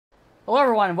Hello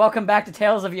everyone, welcome back to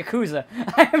Tales of Yakuza.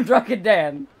 I am Drunken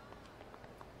Dan.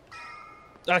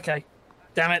 Okay.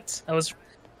 Damn it. I was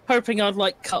hoping I'd,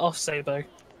 like, cut off Sabo.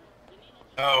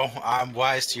 Oh, I'm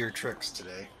wise to your tricks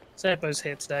today. Sabo's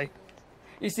here today.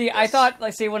 You see, I thought,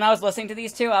 like, when I was listening to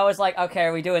these two, I was like, okay,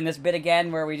 are we doing this bit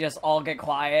again where we just all get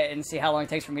quiet and see how long it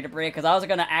takes for me to breathe? Because I was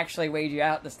gonna actually wade you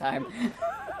out this time.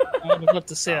 I would love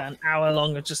to see an hour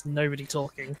long of just nobody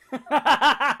talking.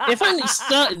 If only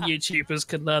certain YouTubers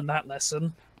could learn that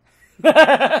lesson.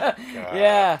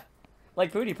 Yeah.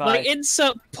 Like PewDiePie. Like,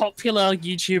 insert popular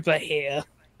YouTuber here.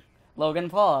 Logan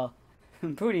Paul.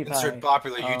 PewDiePie. Insert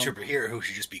popular YouTuber here who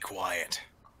should just be quiet.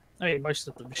 I mean, most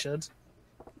of them should.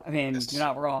 I mean, you're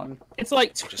not wrong. It's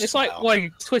like why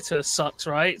Twitter sucks,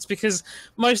 right? It's because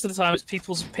most of the time it's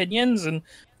people's opinions, and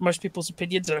most people's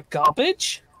opinions are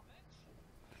garbage.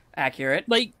 Accurate.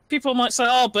 Like, people might say,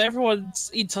 oh, but everyone's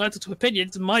entitled to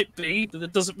opinions. It might be, but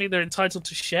that doesn't mean they're entitled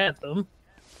to share them.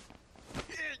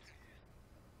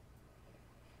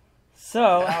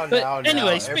 So,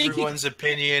 anyway, everyone's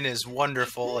opinion is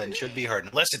wonderful and should be heard,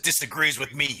 unless it disagrees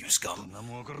with me, you scum.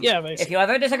 Yeah, basically. If you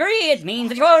ever disagree, it means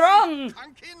that you are wrong.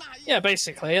 Yeah,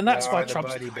 basically, and that's why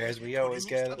Trump's buddy bears. We always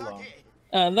get along.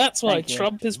 And that's why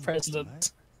Trump is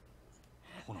president.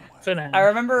 For now. I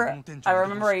remember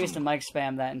I used to mic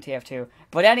spam that in TF2.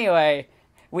 But anyway,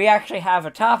 we actually have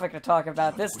a topic to talk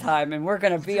about this time, and we're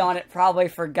gonna be on it probably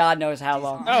for God knows how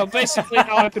long. Oh, basically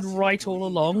how I've been right all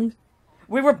along.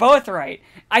 We were both right.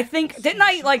 I think didn't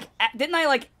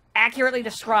I accurately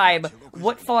describe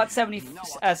what Fallout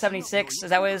 76? Is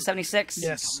that what it is? 76?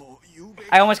 Yes.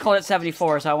 I almost called it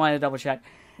 74, so I wanted to double check.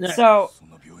 Yeah. So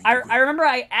I remember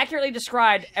I accurately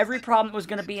described every problem that was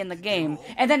going to be in the game,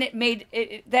 and then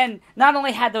it then not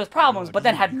only had those problems, but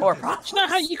then had more problems. Do you know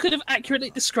how you could have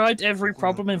accurately described every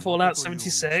problem in Fallout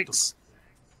 76?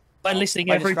 By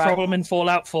listing every problem in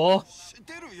Fallout 4?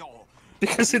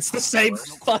 Because it's the same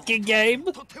fucking game?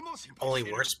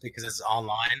 Only worse because it's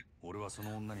online.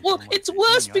 Well, it's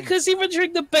worse because even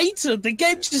during the beta, the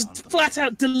game just flat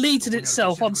out deleted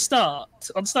itself on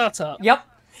startup. Yep.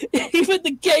 Even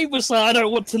the game was like, I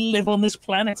don't want to live on this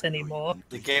planet anymore.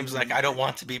 The game's like, I don't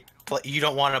want to be. You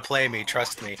don't want to play me.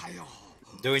 Trust me.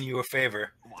 I'm doing you a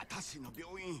favor.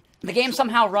 The game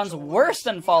somehow runs worse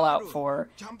than Fallout 4.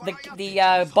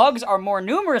 The bugs are more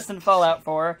numerous than Fallout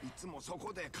 4.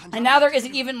 And now there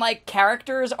isn't even, like,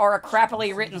 characters or a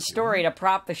crappily written story to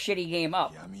prop the shitty game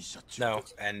up. No,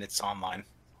 and it's online.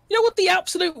 You know what the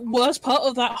absolute worst part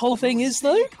of that whole thing is,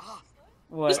 though?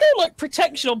 What? Is there, like,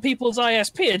 protection on people's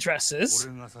ISP addresses?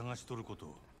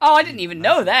 Oh, I didn't even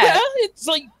know that. Yeah, it's,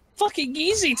 like, fucking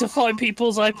easy to find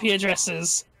people's IP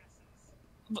addresses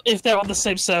if they're on the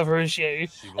same server as you.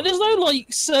 And there's no, like,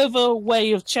 server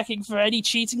way of checking for any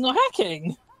cheating or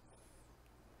hacking.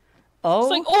 Oh, it's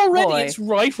like, already boy. it's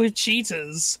rife with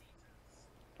cheaters.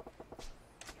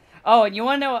 Oh, and you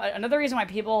want to know another reason why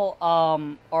people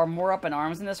are more up in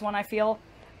arms in this one, I feel?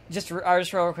 I just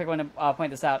real quick want to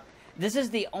point this out. This is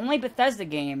the only Bethesda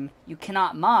game you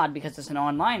cannot mod because it's an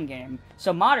online game.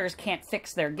 So modders can't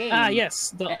fix their game. Ah,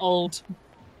 yes,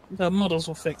 the models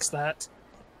will fix that.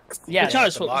 Yeah, the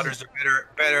modders are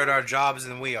better at our jobs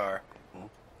than we are.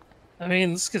 I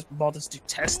mean, it's because modders do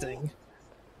testing.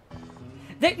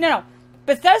 No,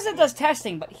 Bethesda does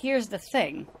testing, but here's the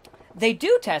thing. They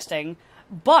do testing,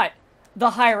 but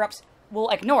the higher-ups will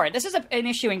ignore it. This is an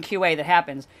issue in QA that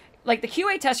happens. Like, the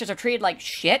QA testers are treated like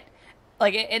shit.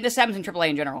 Like, this happens in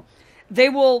AAA in general. They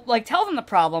will, like, tell them the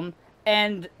problem,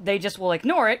 and they just will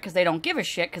ignore it because they don't give a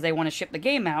shit because they want to ship the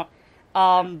game out.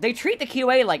 They treat the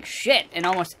QA like shit in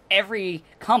almost every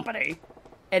company,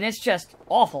 and it's just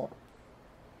awful.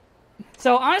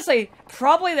 So, honestly,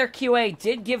 probably their QA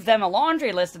did give them a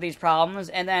laundry list of these problems,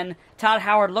 and then Todd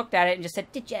Howard looked at it and just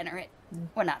said, degenerate,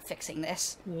 we're not fixing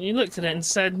this. He looked at it and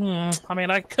said, I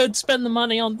mean, I could spend the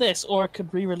money on this, or I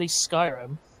could re-release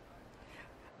Skyrim.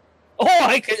 Or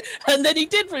I could... And then he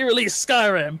did re-release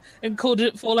Skyrim, and called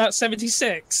it Fallout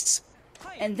 76.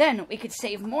 And then we could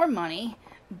save more money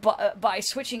by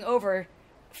switching over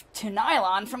to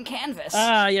nylon from canvas.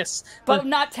 Ah, yes. But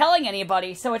not telling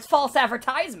anybody, so it's false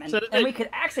advertisement, and we could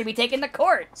actually be taken to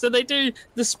court. So they do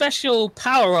the special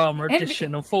Power Armor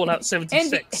edition of Fallout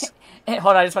 76. Hold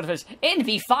on, I just want to finish. And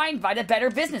be fined by the Better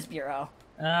Business Bureau.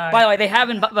 By the way, they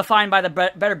haven't been fined by the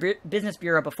Better Business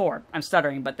Bureau before. I'm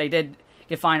stuttering, but they did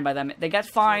get fined by them. They got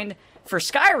fined for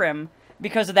Skyrim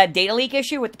because of that data leak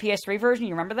issue with the PS3 version.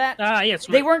 You remember that? Ah, yes.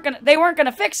 They weren't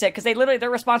gonna fix it because their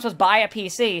response was buy a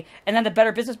PC, and then the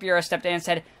Better Business Bureau stepped in and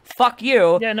said, "Fuck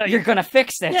you! Yeah, no, you're gonna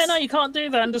fix this." Yeah, no, you can't do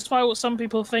that. And despite what some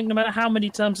people think, no matter how many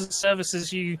terms and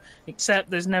services you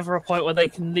accept, there's never a point where they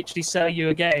can literally sell you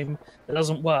a game that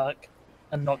doesn't work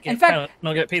and not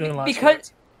get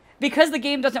penalized because the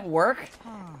game doesn't work.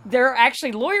 There are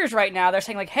actually lawyers right now. They're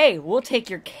saying like, "Hey, we'll take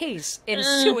your case in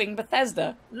suing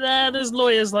Bethesda." Nah, there's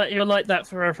lawyers like that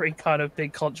for every kind of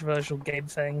big controversial game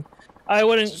thing. I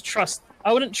wouldn't trust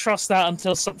that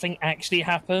until something actually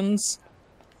happens.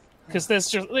 Because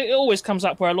it always comes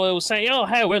up where a lawyer will say, "Oh,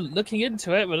 hey, we're looking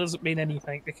into it," but it doesn't mean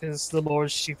anything because the law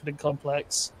is stupid and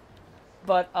complex.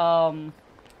 But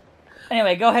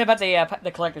anyway, go ahead about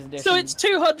the collector's edition. So it's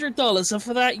 $200, and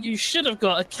for that you should have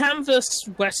got a canvas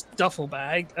West duffel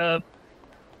bag, a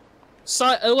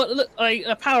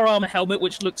power armor helmet,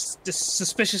 which looks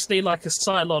suspiciously like a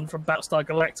Cylon from Battlestar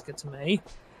Galactica to me.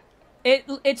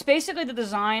 It's basically the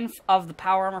design of the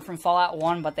power armor from Fallout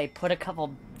 1, but they put a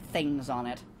couple things on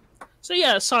it. So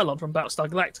yeah, Cylon from Battlestar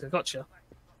Galactica, gotcha.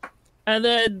 And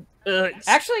then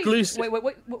actually, wait,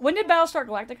 when did Battlestar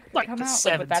Galactica come out? 70s.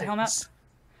 Like, with that helmet?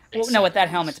 Well, no, with that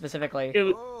helmet specifically.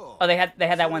 They had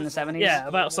that one in the 70s. Yeah,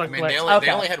 Battlestar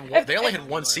Galactica. They only had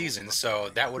one season, so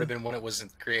that would have been when it was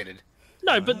created.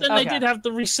 No, but then they did have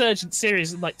the Resurgent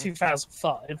series in like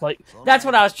 2005. Like that's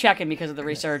what I was checking because of the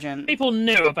Resurgent. People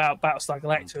knew about Battlestar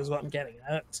Galactica, is what I'm getting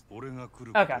at.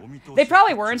 Okay, they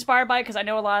probably were inspired by it because I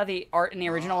know a lot of the art in the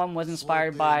original one was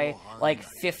inspired by like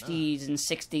 50s and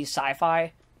 60s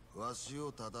sci-fi. But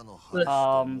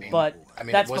I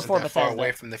mean, that's it wasn't before that Bethesda. far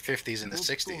away from the 50s and the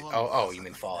 60s. Oh, you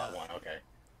mean Fallout 1? Okay.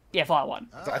 Yeah, Fallout 1.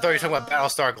 I thought you were talking about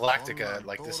Battlestar Galactica,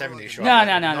 like the 70s show. No.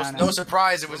 No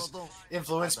surprise, it was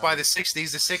influenced by the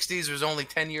 60s. The 60s was only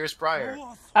 10 years prior.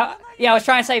 Yeah, I was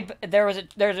trying to say there was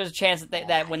a chance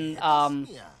that when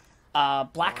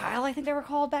Black Isle, I think they were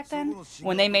called back then,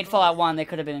 when they made Fallout 1, they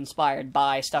could have been inspired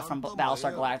by stuff from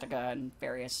Battlestar Galactica and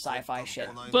various sci-fi shit.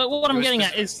 But what I'm getting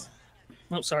at is...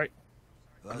 Oh, sorry.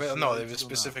 No, it was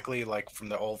specifically like from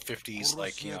the old 50s,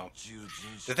 like, you know.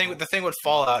 The thing with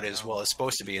Fallout is, well, it's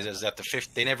supposed to be is that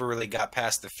they never really got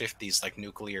past the 50s, like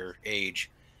nuclear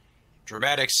age,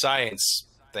 dramatic science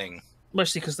thing.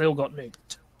 Mostly because they all got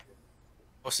nuked.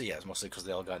 Mostly because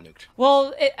they all got nuked.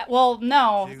 Well,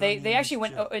 no, they actually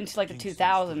went into like the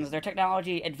 2000s. Their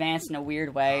technology advanced in a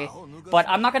weird way, but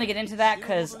I'm not going to get into that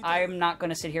because I'm not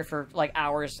going to sit here for like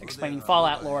hours explaining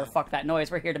Fallout lore. Fuck that noise.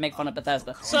 We're here to make fun of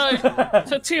Bethesda. So for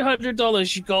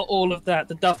 $200, you got all of that: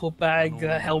 the duffel bag,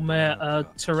 a helmet, a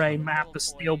terrain map, a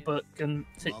steelbook, and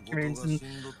figurines, and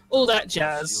all that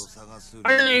jazz.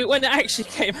 Only when it actually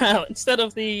came out, instead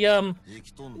of the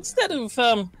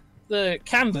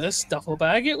canvas duffel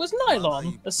bag, it was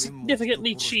nylon, a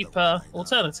significantly cheaper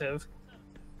alternative.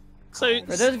 So,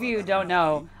 for those of you who don't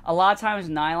know, a lot of times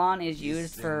nylon is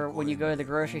used for when you go to the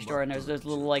grocery store and there's those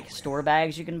little like store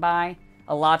bags you can buy.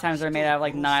 A lot of times they're made out of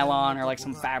like nylon or like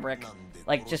some fabric,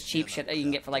 like just cheap shit that you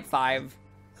can get for like $5,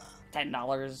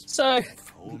 $10. So,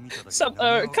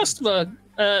 a customer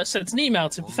sent an email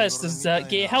to Bethesda's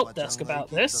Gear Help Desk about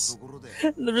this.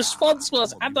 The response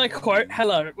was, and I quote,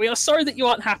 "Hello, we are sorry that you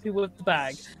aren't happy with the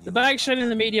bag. The bag shown in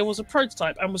the media was a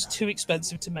prototype and was too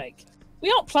expensive to make.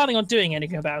 We aren't planning on doing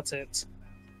anything about it."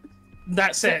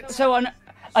 That's it. So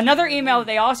another email that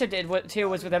they also did too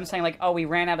was with them saying like, "Oh, we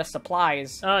ran out of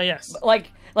supplies." Oh yes. Like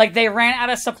they ran out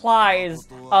of supplies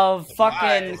of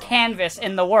fucking canvas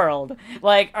in the world.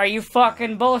 Like, are you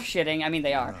fucking bullshitting? I mean,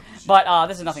 they are. But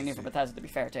this is nothing new for Bethesda, to be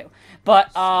fair, too.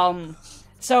 But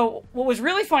so what was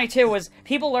really funny too was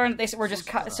people learned they were just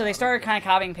so they started kind of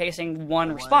copying and pasting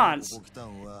one response,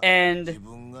 and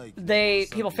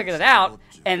people figured it out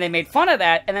and they made fun of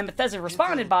that, and then Bethesda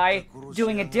responded by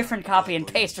doing a different copy and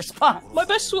paste response. My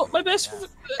best.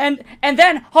 And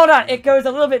then hold on, it goes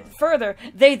a little bit further.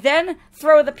 They then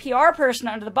throw the PR person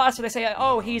under the bus, so they say,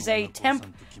 "Oh, he's a temp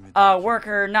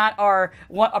worker, not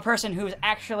a person who's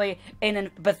actually a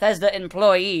Bethesda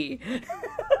employee."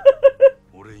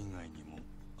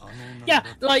 Yeah,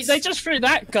 like they just threw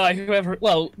that guy,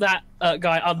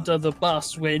 guy under the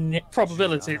bus when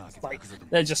probability, like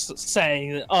they're just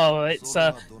saying, "Oh, it's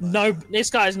no, this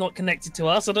guy's not connected to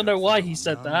us." I don't know why he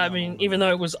said that. I mean, even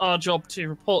though it was our job to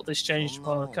report this change to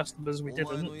our customers, we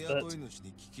didn't. But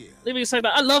let me say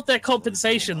that I love their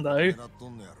compensation though.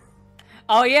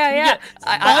 Oh yeah.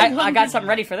 I got something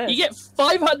ready for this. You get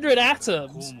 500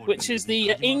 atoms, which is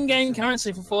the in-game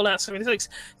currency for Fallout 76.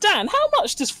 Dan, how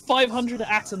much does 500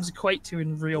 atoms equate to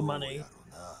in real money?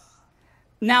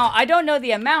 Now I don't know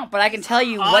the amount, but I can tell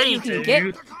you what you can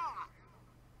get.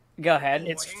 Go ahead.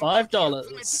 It's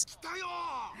 $5.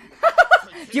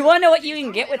 Do you want to know what you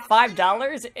can get with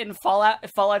 $5 in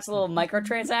Fallout's little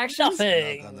microtransactions?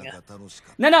 Nothing.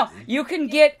 No. You can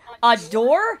get a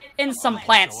door and some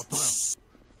plants.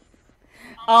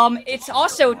 It's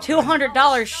also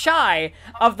 $200 shy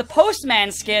of the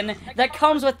Postman skin that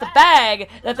comes with the bag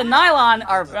that the nylon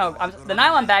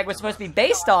bag was supposed to be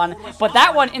based on, but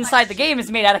that one inside the game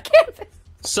is made out of canvas.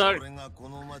 So,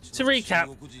 to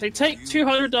recap, they take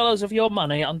 $200 of your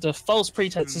money under false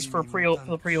pretenses for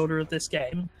the pre-order of this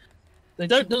game. They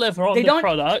don't deliver on the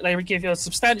product. They would give you a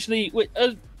substantially.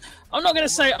 I'm not going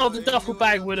to say, oh, the duffel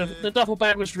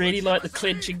bag was really like the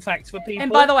clinching factor for people.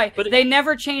 And by the way, they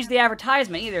never changed the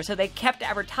advertisement either, so they kept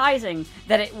advertising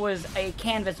that it was a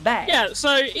canvas bag. Yeah,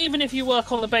 so even if you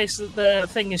work on the basis that the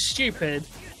thing is stupid,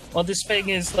 or this thing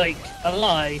is like a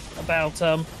lie about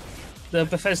the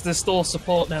Bethesda store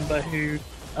support member who,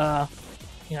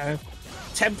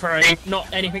 temporary,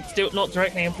 not anything to do, not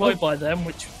directly employed by them,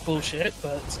 which bullshit,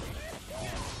 but.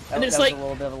 And it's like,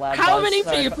 how many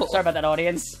people? Sorry about that,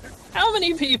 audience. How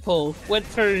many people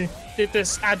did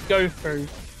this ad go through?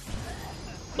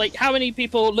 Like, how many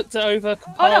people looked it over,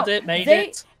 compiled it, made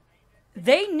it?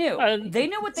 They knew. They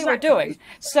knew what they were doing.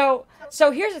 So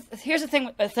here's the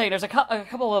thing. There's a couple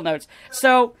of little notes.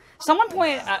 So someone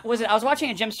pointed. I was watching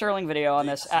a Jim Sterling video on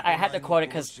this. I had to quote it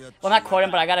because, well, not quote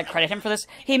him, but I got to credit him for this.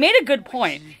 He made a good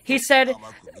point. He said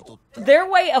their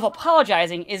way of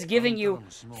apologizing is giving you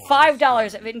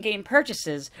 $5 of in-game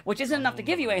purchases, which isn't enough to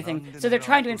give you anything. So they're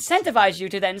trying to incentivize you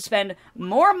to then spend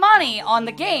more money on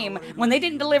the game when they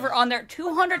didn't deliver on their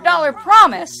 $200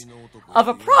 promise of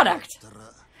a product.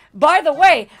 By the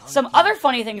way, some other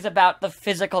funny things about the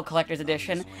physical collector's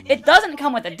edition, it doesn't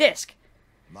come with a disc.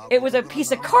 It was a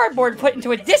piece of cardboard put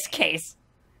into a disc case.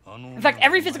 In fact,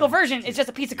 every physical version is just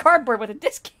a piece of cardboard with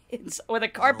a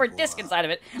cardboard disc inside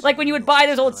of it. Like when you would buy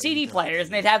those old CD players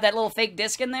and they'd have that little fake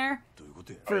disc in there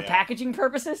for packaging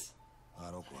purposes.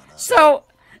 So,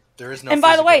 there is no. And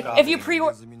by the way, if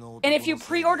you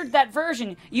pre-ordered that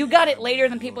version, you got it later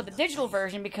than people with the digital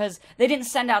version because they didn't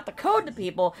send out the code to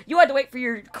people. You had to wait for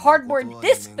your cardboard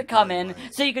disc to come in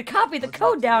so you could copy the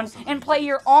code down and play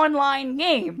your online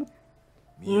game.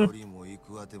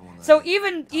 So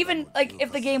even like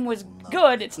if the game was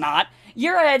good, it's not.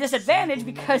 You're at a disadvantage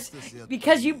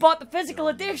because you bought the physical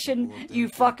edition, you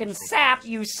fucking sap,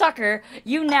 you sucker.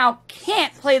 You now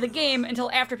can't play the game until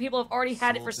after people have already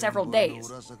had it for several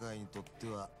days.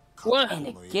 What? And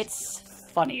it gets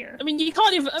funnier. I mean, you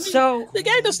can't even. The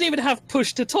game doesn't even have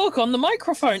push to talk on the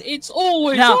microphone. It's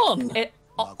always on.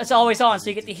 It's always on, so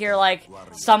you get to hear like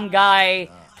some guy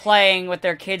playing with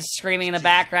their kids screaming in the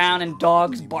background and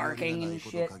dogs barking and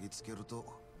shit.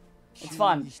 It's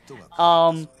fun.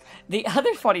 The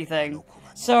other funny thing,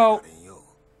 so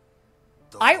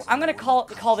I'm gonna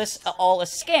call this all a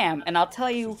scam, and I'll tell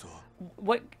you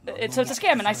what. So it's a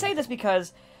scam, and I say this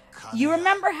because you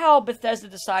remember how Bethesda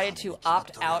decided to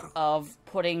opt out of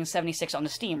putting 76 on the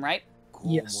Steam, right?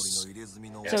 Yes.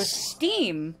 So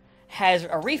Steam has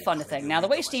a refund thing. Now, the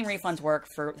way Steam refunds work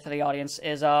for the audience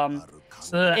is,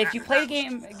 if you play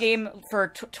the game for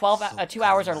 2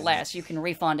 hours or less, you can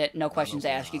refund it, no questions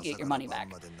asked, you get your money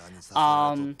back.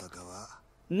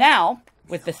 Now,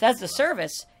 with Bethesda's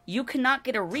service, you cannot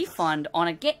get a refund on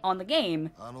the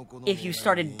game if you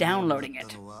started downloading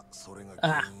it.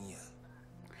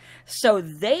 So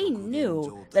they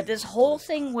knew that this whole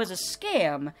thing was a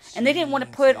scam, and they didn't want to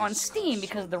put it on Steam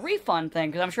because of the refund thing,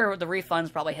 because I'm sure the refunds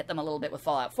probably hit them a little bit with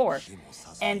Fallout 4.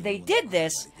 And they did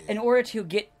this in order to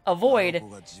avoid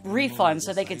refunds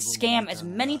so they could scam as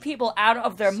many people out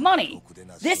of their money.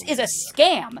 This is a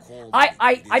scam.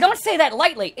 I don't say that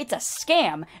lightly. It's a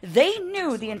scam. They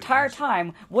knew the entire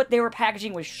time what they were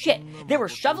packaging was shit. They were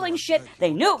shoveling shit.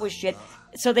 They knew it was shit.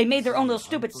 So they made their own little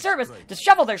stupid service to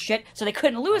shovel their shit so they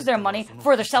couldn't lose their money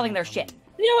for they're selling their shit.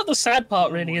 You know what the sad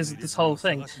part really is of this whole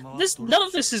thing? None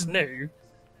of this is new.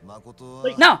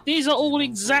 Like, no. These are all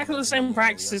exactly the same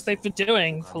practices they've been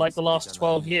doing for like the last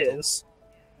 12 years.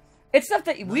 It's stuff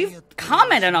that we've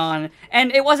commented on,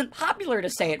 and it wasn't popular to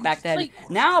say it back then. Like,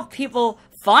 now people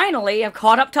finally have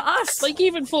caught up to us. Like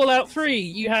even Fallout 3,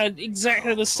 you had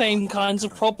exactly the same kinds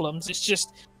of problems. It's just,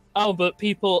 but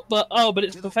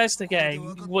it's a Bethesda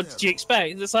game. What did you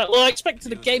expect? It's like, well, I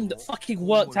expected a game that fucking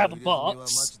worked out of the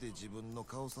box.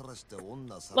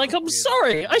 Like, I'm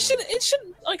sorry, I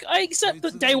accept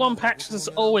that day one patches is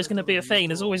always going to be a thing.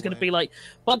 There's always going to be, like,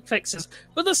 bug fixes.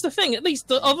 But that's the thing, at least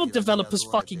the other developers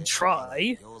fucking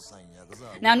try.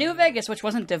 Now, New Vegas, which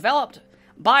wasn't developed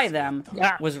by them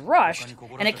Yeah. was rushed,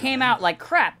 and it came out like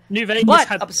crap. New Vegas But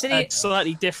had Obsidian, a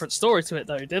slightly different story to it,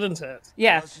 though, didn't it?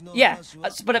 yeah.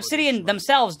 But Obsidian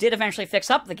themselves did eventually fix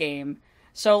up the game.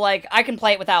 So, like, I can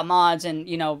play it without mods, and,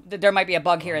 you know, there might be a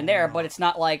bug here and there, but it's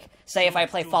not like, say, if I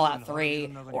play Fallout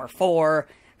 3 or 4,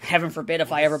 heaven forbid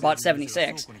if I ever bought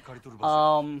 76.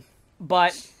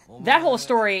 But that whole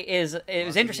story is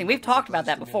interesting. We've talked about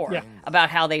that before, about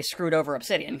how they screwed over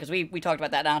Obsidian, because we talked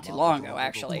about that not too long ago,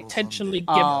 actually. Intentionally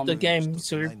give the game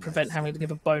to prevent having to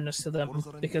give a bonus to them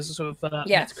because of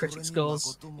Metacritic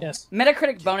scores. Yes.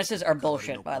 Metacritic bonuses are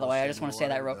bullshit, by the way. I just want to say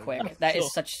that real quick. That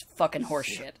is such fucking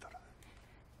horseshit.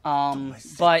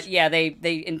 But yeah,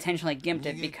 they intentionally gimped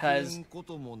it because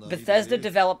Bethesda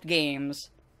developed games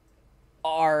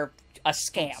are a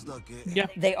scam. Yeah.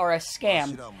 They are a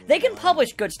scam. They can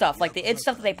publish good stuff, like the id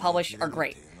stuff that they publish are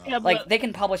great. Yeah, like they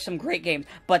can publish some great games,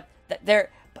 but they're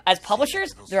as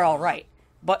publishers they're all right.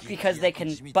 But because they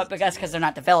can, because they're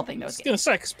not developing those games. I was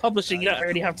gonna say, because publishing, you don't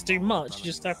really have to do much. You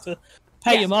just have to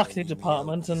pay your marketing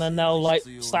department, and then they'll like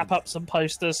slap up some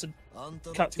posters and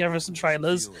cut together some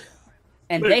trailers.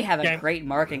 And they have a great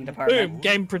marketing department. Boom,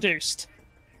 game produced.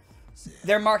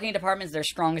 Their marketing department is their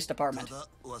strongest department.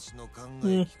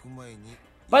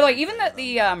 By the way, even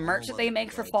the merch that they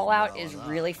make for Fallout is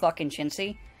really fucking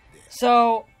chintzy.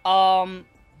 So, so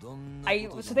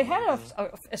they had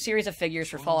a series of figures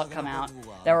for Fallout come out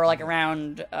that were like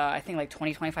around, I think like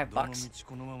 25 bucks.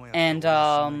 And,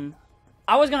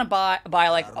 I was gonna buy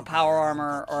like a power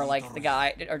armor or like the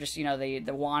guy, or just, you know,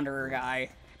 the Wanderer guy.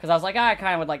 Because I was like, I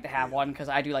kind of would like to have one, because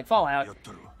I do like Fallout.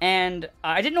 And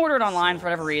I didn't order it online for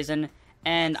whatever reason,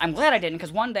 and I'm glad I didn't,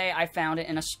 because one day I found it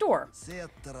in a store.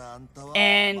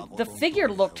 And the figure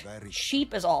looked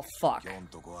cheap as all fuck.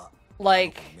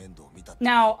 Like,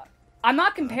 now, I'm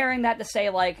not comparing that to,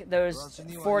 say, like, those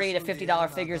 $40 to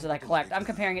 $50 figures that I collect. I'm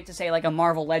comparing it to, say, like, a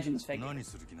Marvel Legends figure.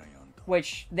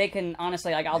 Which, they can,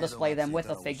 honestly, like, I'll display them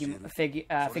with a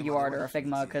Figuart or a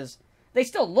Figma, because they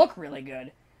still look really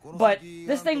good. But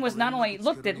this thing was not only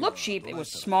it looked cheap, it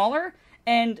was smaller,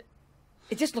 and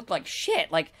it just looked like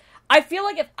shit. Like, I feel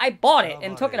like if I bought it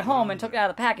and took it home and took it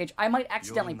out of the package, I might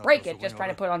accidentally break it just trying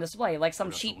to put it on display, like some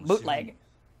cheap bootleg.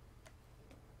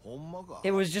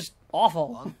 It was just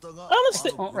awful.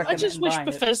 Honestly, I just wish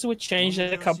Bethesda would change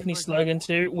their company slogan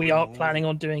to "We aren't planning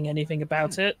on doing anything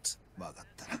about it."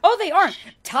 Oh, they aren't.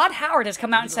 Todd Howard has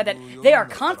come out and said that they are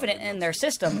confident in their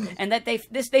system and that they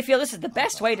feel this is the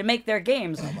best way to make their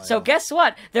games. So guess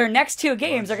what? Their next 2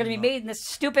 games are going to be made in this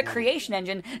stupid creation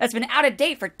engine that's been out of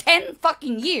date for 10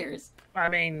 fucking years. I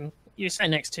mean, you say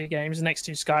next 2 games, next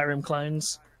 2 Skyrim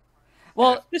clones.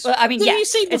 Well, I mean, yeah, you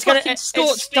see the fucking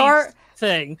Scorched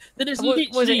thing? That is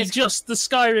literally just the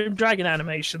Skyrim dragon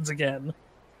animations again.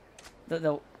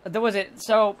 There was it.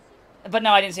 So, but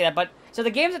no, I didn't see that. But so the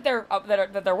games that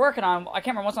they're working on, I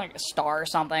can't remember. One's like a Star or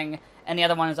something, and the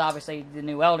other one is obviously the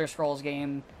new Elder Scrolls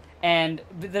game. And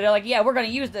they're like, yeah, we're going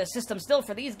to use the system still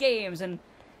for these games, and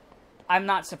I'm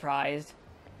not surprised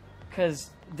because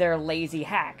they're lazy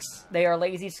hacks. They are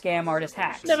lazy scam artist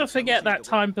hacks. Never forget that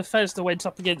time Bethesda went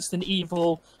up against an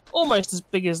evil almost as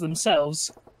big as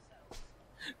themselves,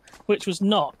 which was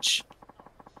Notch.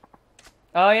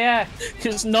 Oh, yeah.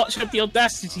 Because Notch had the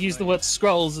audacity to use the word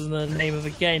scrolls as the name of a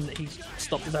game that he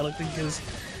stopped developing because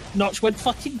Notch went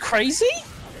fucking crazy?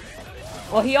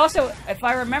 Well, he also, if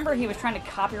I remember, he was trying to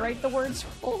copyright the word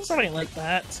scrolls. Something like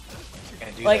that.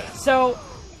 Like, so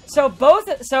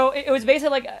it was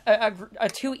basically like a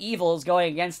 2 evils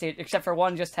going against it, except for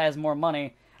one just has more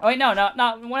money. Oh, wait, no,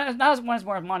 one has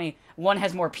more money, one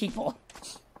has more people.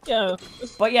 Yeah.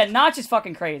 But yeah, Notch is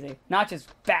fucking crazy. Notch is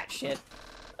batshit.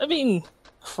 I mean,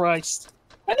 Christ.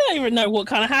 I don't even know what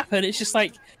kind of happened. It's just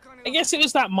like, I guess it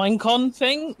was that Minecon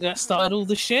thing that started all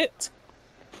the shit.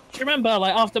 Do you remember,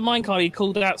 like, after Minecon, he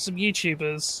called out some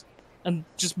YouTubers and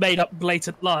just made up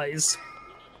blatant lies?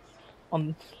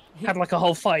 Had like a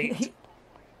whole fight.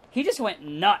 He just went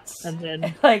nuts. And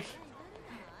then... like,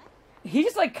 he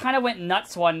just, like, kind of went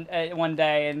nuts one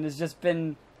day and has just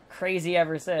been crazy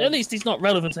ever since. At least he's not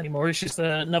relevant anymore. He's just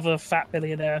another fat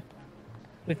billionaire.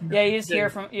 Yeah, you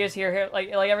just hear like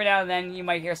every now and then you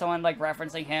might hear someone like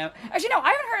referencing him. Actually, no, I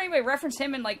haven't heard anybody reference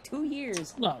him in like 2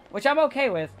 years. No, which I'm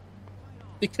okay with.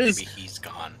 Because maybe he's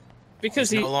gone. Because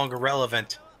he's no longer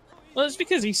relevant. Well, it's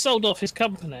because he sold off his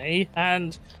company,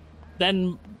 and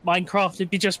then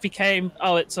Minecraft just became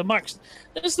it's a Microsoft.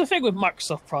 That's the thing with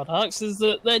Microsoft products is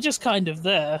that they're just kind of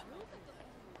there.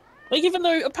 Like, even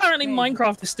though apparently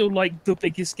Minecraft is still like the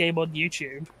biggest game on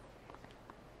YouTube.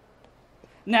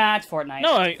 Nah, it's Fortnite.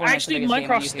 No, Fortnite's actually,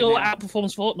 Minecraft still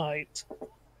outperforms Fortnite.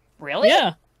 Really?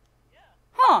 Yeah.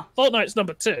 Huh. Huh. Fortnite's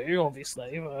number 2,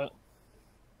 obviously, but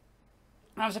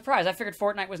I'm surprised. I figured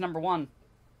Fortnite was number 1.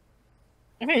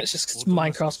 I think it's just because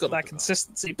Minecraft's got that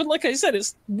consistency. But like I said,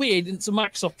 it's weird. It's a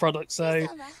Microsoft product, so you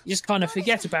just kind of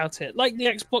forget about it. Like the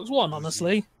Xbox One,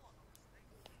 honestly.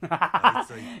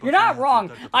 You're not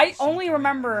wrong. I only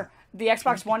remember the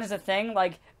Xbox One as a thing,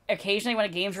 like, occasionally when a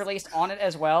game's released on it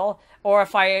as well, or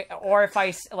if I,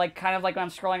 like, kind of like when I'm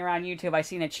scrolling around YouTube, I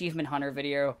see an Achievement Hunter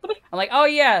video. I'm like, oh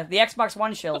yeah, the Xbox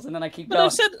One shills, and then I keep going. But I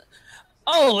said...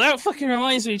 Oh, that fucking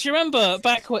reminds me. Do you remember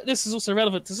back when... This is also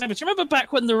relevant to say, but do you remember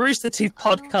back when the Rooster Teeth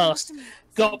podcast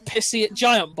got pissy at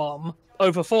Giant Bomb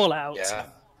over Fallout? Yeah.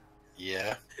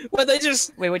 Yeah. Where they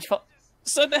just... Wait,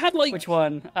 So they had, like... Which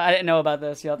one? I didn't know about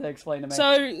this. You'll have to explain to me.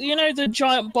 So, you know the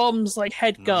Giant Bomb's, like,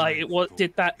 head guy,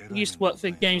 did that... Used to work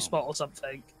for GameSpot or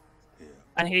something.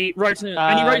 And he wrote,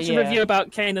 a review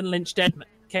about Kane and Lynch.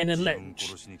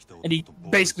 And he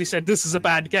basically said, this is a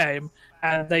bad game.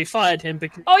 And they fired him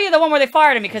because... Oh, yeah, the one where they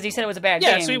fired him because he said it was a bad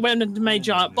game. Yeah, so he went and made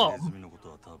Giant Bomb.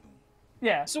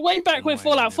 Yeah. So way back when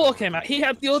Fallout 4 came out, he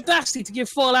had the audacity to give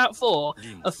Fallout 4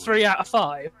 a 3 out of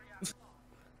 5.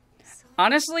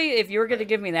 Honestly, if you were going to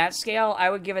give me that scale,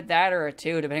 I would give it that or a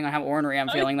 2, depending on how ornery I'm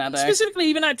feeling that day. Specifically, he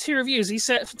even had 2 reviews. He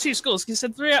said, for 2 scores, he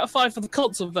said 3 out of 5 for the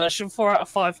console version, 4 out of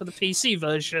 5 for the PC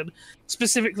version.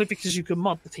 Specifically because you can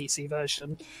mod the PC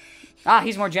version. Ah,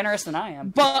 he's more generous than I am.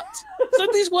 But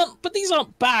these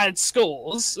aren't bad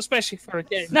scores, especially for a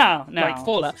game like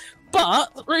Fallout.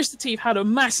 But Rooster Teeth had a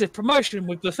massive promotion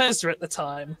with Bethesda at the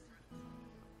time.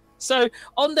 So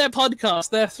on their podcast,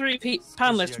 there are 3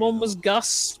 panelists. One was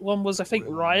Gus, one was I think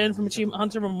Ryan from Achievement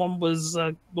Hunter, and one was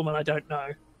a woman I don't know.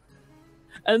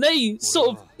 And they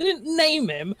they didn't name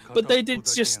him, but they did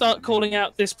just start calling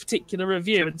out this particular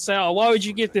review and say, "Oh, why would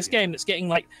you give this game that's getting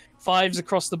like 5s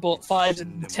across the board, 5s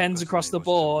and 10s across the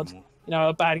board, you know,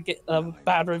 a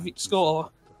bad review score?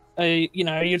 You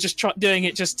know, you're just doing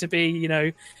it just to be, you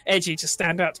know, edgy, to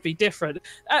stand out, to be different."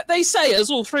 They say, as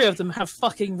all 3 of them have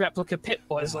fucking replica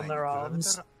Pip-Boys on their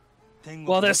arms,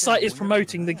 while their site is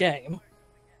promoting the game.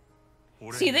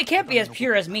 See, they can't be as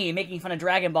pure as me, making fun of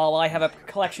Dragon Ball while I have a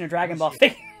collection of Dragon Ball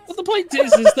figures. But the point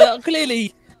is that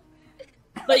clearly,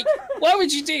 like, why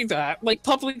would you do that? Like,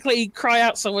 publicly cry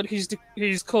out someone who's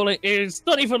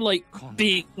not even like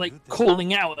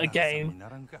calling out a game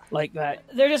like that.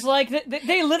 They're just like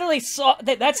they literally saw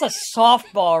that's a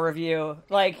softball review.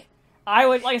 Like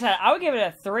I said, I would give it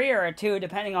a 3 or a 2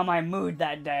 depending on my mood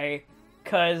that day,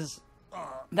 because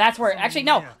that's where... Actually,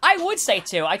 no, I would say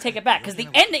 2. I take it back, because the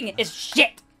ending is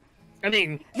shit. I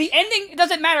mean... The ending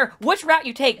doesn't matter which route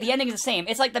you take, the ending is the same.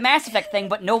 It's like the Mass Effect thing,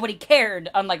 but nobody cared,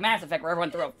 unlike Mass Effect, where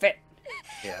everyone threw a fit.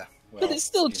 Yeah. Well, but it's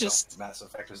still just... Mass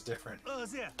Effect is different.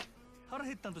 That's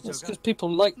because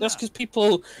people like... That's because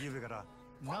people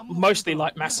mostly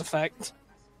like Mass Effect.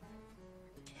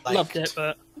 Loved it,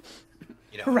 but...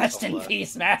 You know, rest in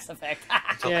peace, Mass Effect.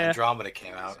 Until Andromeda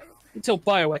came out. Until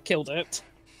BioWare killed it.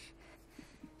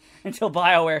 Until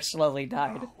BioWare slowly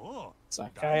died. It's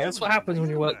okay, that's what happens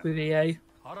when you work with EA.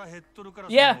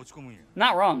 Yeah,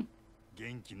 not wrong.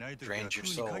 Drains your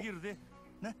soul.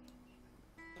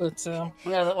 But,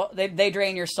 yeah, they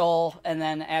drain your soul, and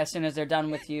then as soon as they're done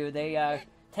with you, they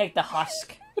take the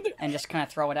husk and just kind of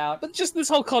throw it out. But just this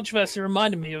whole controversy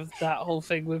reminded me of that whole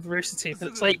thing with Rooster Teeth.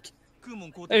 It's like,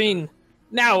 I mean,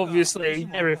 now obviously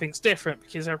everything's different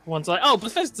because everyone's like, oh,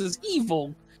 Bethesda's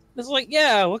evil. It's like,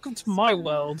 yeah, welcome to my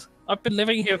world. I've been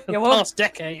living here for the past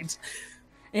decade.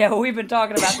 Yeah, well, we've been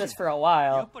talking about this for a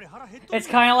while. It's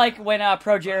kind of like when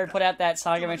Pro Jared put out that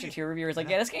Sonic Adventure 2 review. It's like,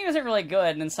 yeah, this game isn't really good,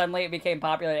 and then suddenly it became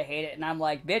popular to hate it, and I'm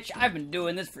like, bitch, I've been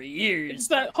doing this for years. It's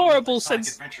that horrible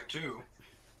sense... Sonic Adventure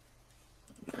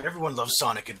 2. Everyone loves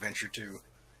Sonic Adventure 2.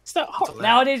 It's that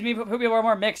nowadays, people are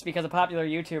more mixed because a popular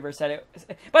YouTuber said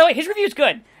it. By the way, his review's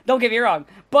good. Don't get me wrong.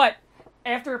 But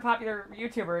after a popular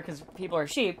YouTuber, because people are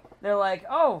sheep, they're like,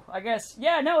 oh, I guess,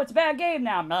 yeah, no, it's a bad game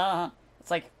now. Nah.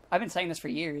 It's like, I've been saying this for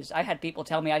years. I had people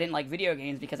tell me I didn't like video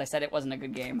games because I said it wasn't a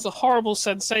good game. It's a horrible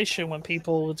sensation when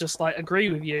people just, like,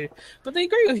 agree with you. But they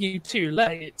agree with you too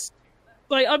late.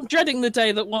 Like, I'm dreading the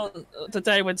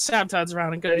day when Sam turns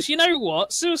around and goes, you know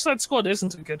what? Suicide Squad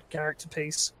isn't a good character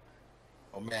piece.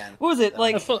 Oh, man. What was it,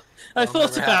 like... I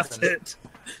thought about it.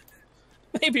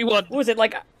 Maybe one. What was it,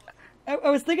 like... I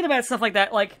was thinking about stuff like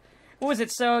that, like... What was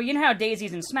it? So, you know how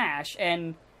Daisy's in Smash,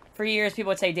 and for years people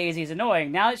would say Daisy's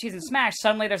annoying. Now that she's in Smash,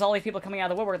 suddenly there's all these people coming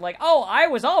out of the woodwork like, oh, I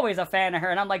was always a fan of her,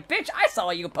 and I'm like, bitch, I saw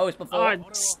you post before. I'm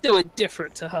still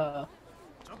indifferent to her.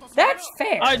 That's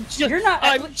fair. You're not...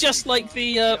 I'm just like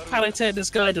the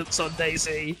Palantir's guidance on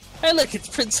Daisy. Hey, look, it's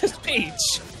Princess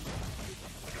Peach.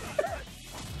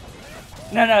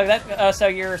 No, no, that. So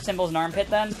your symbol's an armpit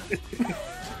then?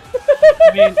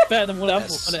 I mean, better than what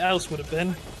else would have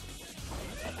been.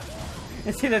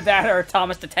 It's either that or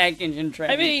Thomas the Tank Engine train.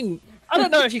 I mean, I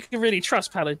don't know if you can really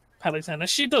trust Palutena.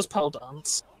 She does pole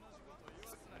dance.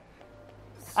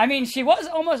 I mean, she was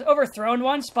almost overthrown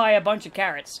once by a bunch of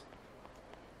carrots.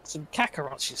 Some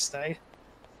Kakarot, you say?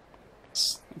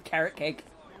 Carrot cake.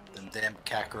 Them damn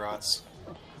Kakarots.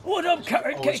 What up,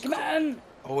 carrot cake, man?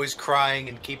 Always crying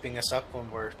and keeping us up when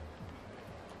we're...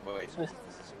 Wait.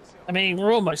 I mean,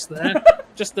 we're almost there.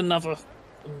 Just another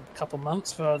couple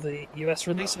months for the US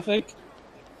release, I think.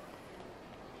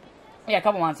 Yeah, a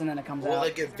couple months and then it comes Will out.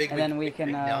 they get Big and then we can.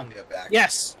 Nyannya back?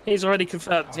 Yes, he's already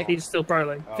confirmed. Oh. He's still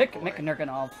Broly. Vic boy.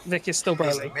 Nurkanov. Vic is still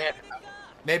He's Broly. like, man,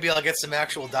 maybe I'll get some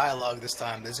actual dialogue this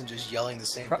time. That isn't just yelling the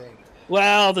same thing.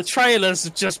 Well, the trailers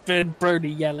have just been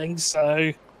Broly yelling,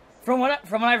 so... From what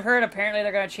I've heard, apparently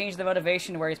they're gonna change the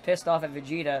motivation where he's pissed off at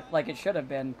Vegeta, like it should have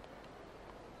been.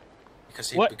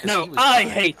 Because What? because No, he was I crying.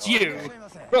 hate Oh, you!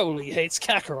 okay. Broly hates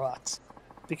Kakarot.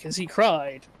 Because he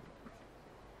cried.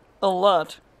 A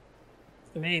lot.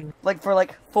 I mean, Like for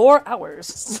 4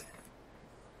 hours.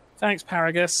 thanks,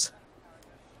 Paragus.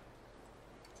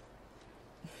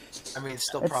 I mean, it's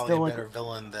still It's probably still a like- better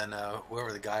villain than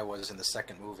whoever the guy was in the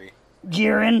second movie.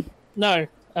 Jiren. No,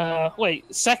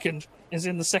 wait, second is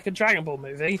in the second Dragon Ball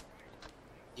movie.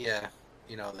 Yeah,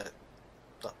 you know, that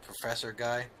professor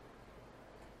guy.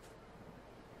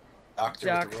 Doctor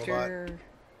with the robot. Doctor.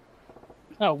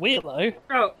 Oh, Weirlo.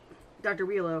 Oh, Dr.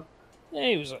 Wheelo.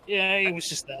 Yeah, he was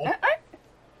just there.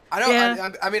 I know. Yeah.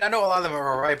 I mean, I know a lot of them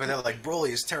are alright, but they're like, Broly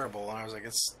is terrible, and I was like,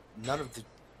 it's none of the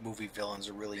movie villains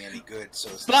are really any good. So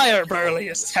it's Bio like, Broly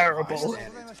it's is a high terrible.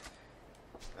 standard.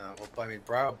 Well, I mean,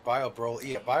 Bio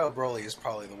Broly is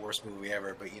probably the worst movie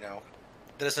ever, but you know,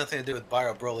 that has nothing to do with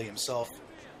Bio Broly himself.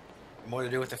 More to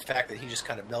do with the fact that he just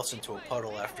kind of melts into a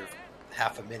puddle after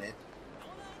half a minute.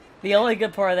 The only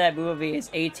good part of that movie is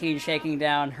 18 shaking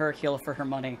down Hercule for her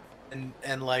money.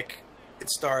 And like, it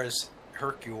stars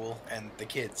Hercule and the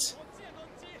kids,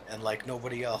 and like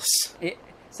nobody else.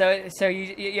 So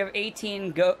you have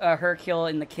 18 Hercule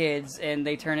and the kids, and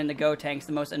they turn into Gotenks,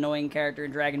 the most annoying character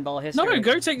in Dragon Ball history. No,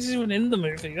 Gotenks isn't even in the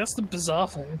movie. That's the bizarre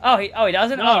thing. Oh, he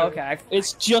doesn't? No, Oh, okay.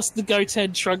 It's just the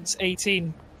Goten Trunks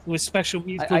 18 with special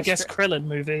musical guest Krillin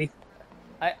movie.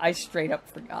 I straight up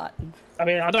forgot. I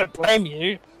mean, I don't blame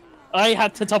you. I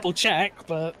had to double check,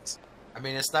 but... I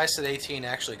mean, it's nice that 18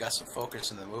 actually got some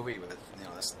focus in the movie, but you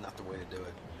know, that's not the way to do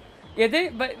it. Yeah,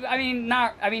 but I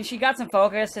mean, she got some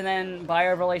focus, and then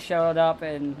Bio really showed up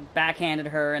and backhanded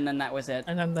her, and then that was it.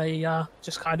 And then they he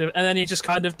just kind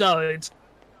of died.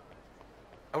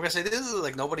 I'm gonna say, this is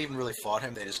like nobody even really fought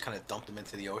him. They just kind of dumped him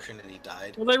into the ocean, and he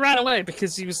died. Well, they ran away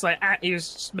because he was he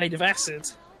was made of acid.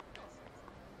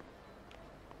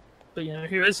 But you know,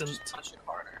 who isn't? Touch it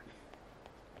harder.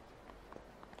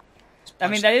 I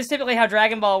mean, that is typically how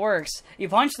Dragon Ball works. You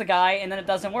punch the guy, and then it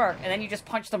doesn't work, and then you just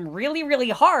punch them really, really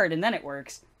hard, and then it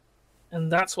works.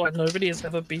 And that's why nobody has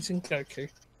ever beaten Goku.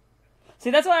 See,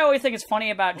 that's what I always think is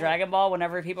funny about Dragon Ball.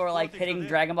 Whenever people are like pitting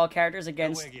Dragon Ball characters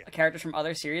against characters from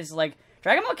other series, like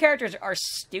Dragon Ball characters are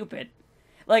stupid.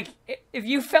 Like, if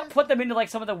you put them into like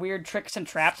some of the weird tricks and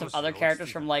traps of other characters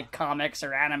from like comics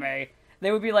or anime,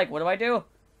 they would be like, "What do I do?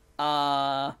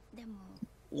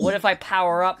 What if I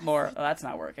power up more? Oh, that's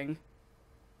not working.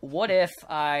 What if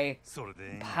I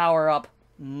power up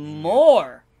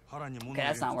more? Okay,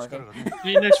 that's not working." I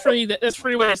mean, there's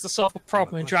three ways to solve a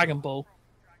problem in Dragon Ball.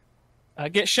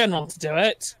 Get Shenron to do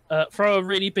it, throw a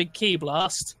really big ki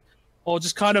blast, or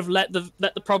just kind of let the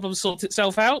problem sort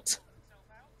itself out.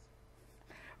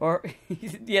 Or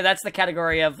yeah, that's the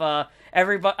category of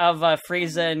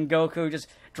Frieza and Goku just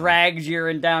drag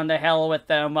Jiren down to hell with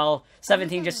them, while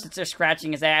 17 just sits there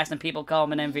scratching his ass and people call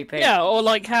him an MVP. Yeah, or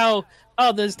like how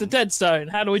there's the Dead Zone.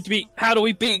 How do we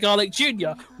beat Garlic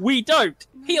Jr.? We don't.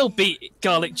 He'll beat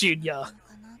Garlic Jr.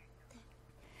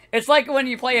 It's like when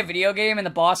you play a video game and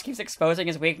the boss keeps exposing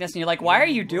his weakness, and you're like, "Why are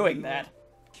you doing that?"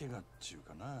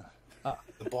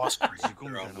 The boss created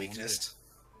their own weakness.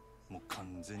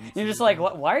 You're just like,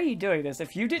 "Why are you doing this?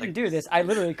 If you didn't do this, I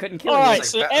literally couldn't kill you." Alright, It's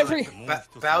so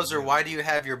like, Bowser, why do you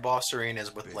have your boss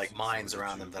arenas with like mines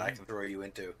around them that I can throw you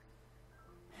into?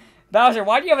 Bowser,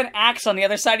 why do you have an axe on the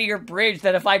other side of your bridge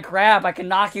that if I grab, I can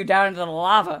knock you down into the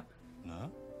lava?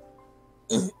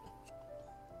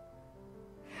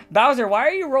 Bowser, why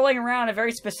are you rolling around a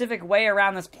very specific way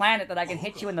around this planet that I can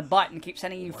hit you in the butt and keep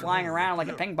sending you flying around like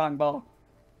a ping pong ball?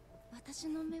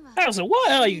 Bowser,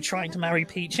 why are you trying to marry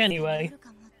Peach anyway?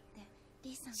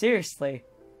 Seriously.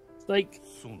 Like,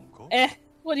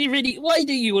 why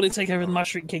do you want to take over the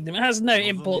Mushroom Kingdom? It has no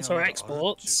imports or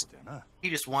exports. He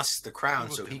just wants the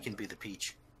crown so he can be the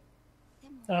peach.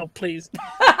 Oh, please.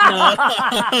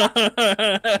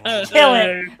 Kill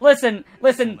it. Listen.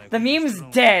 The meme's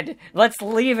dead. Let's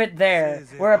leave it there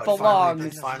where it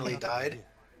belongs. Finally died.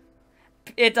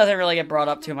 It doesn't really get brought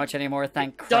up too much anymore.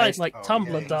 Thank Died Christ. like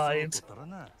Tumblr died.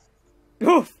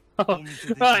 Oof. Oh,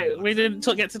 right, we didn't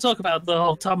get to talk about the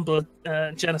whole Tumblr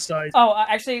genocide. Oh,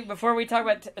 actually, before we talk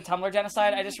about Tumblr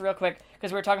genocide, I just real quick,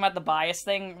 because we were talking about the bias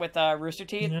thing with Rooster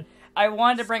Teeth, I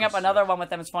wanted to bring up another one with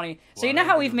them. It's funny. So you know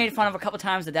how we've made fun of a couple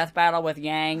times the death battle with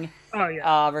Yang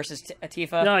versus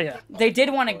Tifa? Oh yeah. They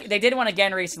did one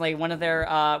again recently. One of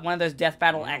those death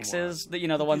battle X's, the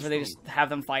ones where they just have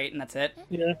them fight and that's it.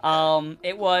 Yeah.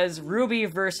 It was Ruby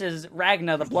versus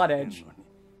Ragna, the Blood Edge.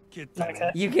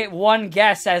 Okay. You get one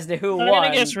guess as to who I'm won.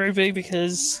 gonna guess Ruby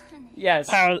because she has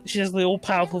the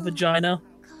all-powerful vagina.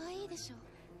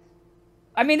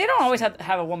 I mean, they don't always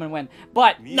have a woman win,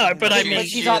 but no, but I mean,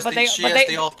 she has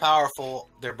the all-powerful.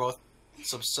 They're both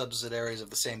subsidiaries of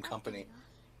the same company.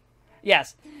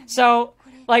 Yes. So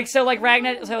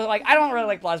Ragnar. So I don't really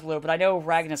like BlazBlue, but I know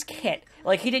Ragnar's kit.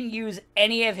 Like he didn't use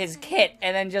any of his kit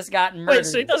and then just got murdered. Wait,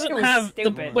 so it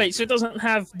doesn't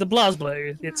have the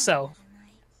BlazBlue itself.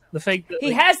 The fake.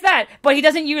 He has that, but he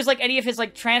doesn't use like any of his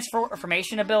like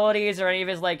transformation abilities or any of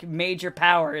his like major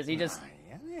powers. He just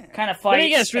kind of fights. But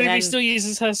yes, Ruby still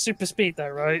uses her super speed though,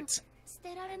 right?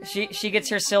 She gets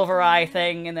her silver eye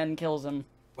thing and then kills him.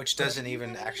 Which has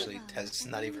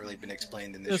not even really been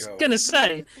explained in the show. I was gonna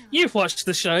say, you've watched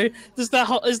the show. Is that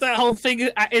whole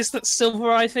thing, is that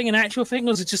silver eye thing an actual thing,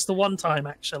 or is it just the one time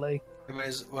actually?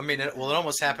 It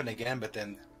almost happened again, but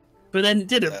then it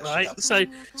didn't, right? So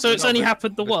it's only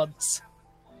happened the once.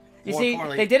 You see,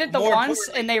 they did it the once,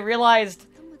 and they realized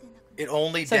it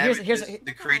only damages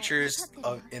the creatures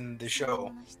in the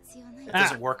show. It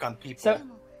doesn't work on people.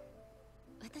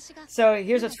 So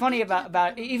here's what's funny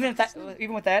about even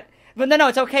with that, but no,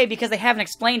 it's okay because they haven't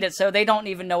explained it, so they don't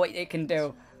even know what it can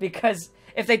do. Because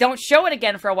if they don't show it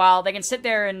again for a while, they can sit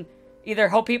there and either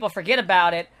hope people forget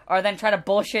about it, or then try to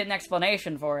bullshit an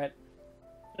explanation for it.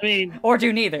 I mean, or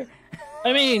do neither.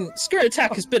 I mean, Screw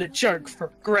Attack has been a joke for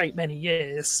a great many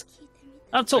years.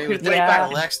 I'm talking with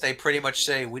Battle X, they pretty much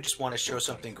say, we just want to show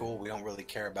something cool. We don't really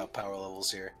care about power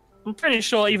levels here. I'm pretty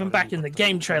sure even back in the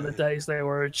game trailer days, they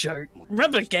were a joke.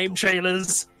 Remember game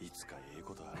trailers?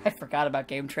 I forgot about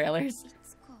game trailers.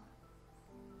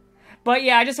 But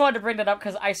yeah, I just wanted to bring that up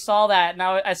because I saw that.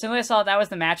 Now, as soon as I saw that was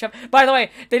the matchup. By the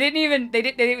way, they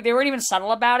weren't even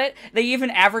subtle about it. They even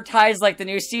advertised like the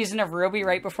new season of RWBY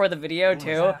right before the video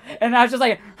too. And I was just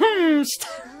like,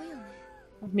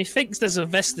 Methinks there's a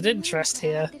vested interest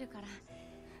here.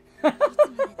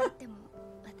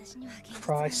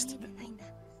 Christ.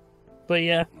 But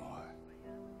yeah.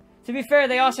 To be fair,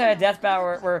 they also had a death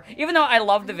battle where even though I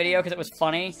loved the video because it was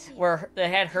funny, where they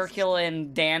had Hercule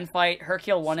and Dan fight,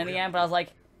 Hercule won in the end, but I was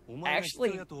like,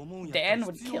 actually, Dan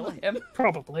would kill him.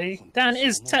 Probably. Dan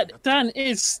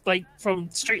is like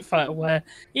from Street Fighter, where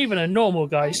even a normal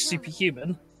guy is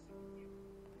superhuman.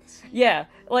 Yeah,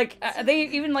 like they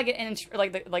even like in Street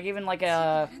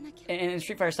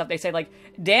Fighter stuff, they say like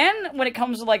Dan, when it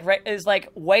comes to like is like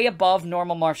way above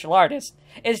normal martial artists.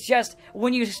 It's just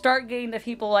when you start getting the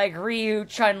people like Ryu,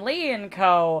 Chun-Li, and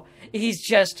co, he's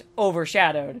just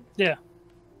overshadowed. Yeah.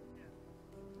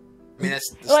 I mean,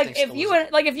 that's like if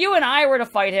you and I were to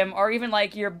fight him, or even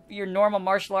like your normal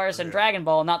martial artists in Dragon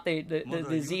Ball, not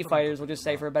the Z fighters, we'll just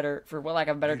say for lack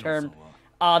of a better term,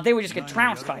 they would just get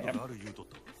trounced by him.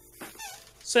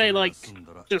 Say like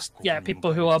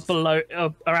people who are below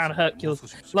around Hercule,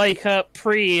 like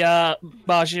pre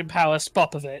Margin Power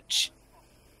Spopovich,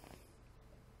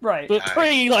 right? But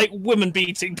pre like women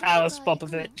beating Power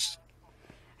Spopovich.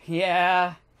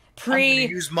 Yeah,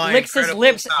 use my licks his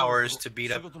lips powers to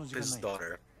beat up his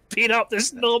daughter. Beat up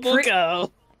this normal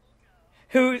girl.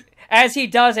 Who, as he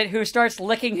does it, who starts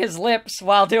licking his lips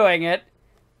while doing it.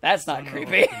 That's not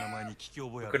creepy.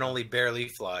 Who can only barely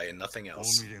fly and nothing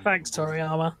else. Thanks,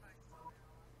 Toriyama.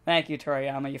 Thank you,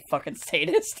 Toriyama, you fucking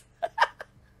sadist.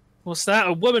 What's that?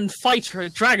 A woman fighter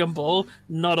at Dragon Ball?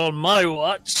 Not on my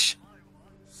watch.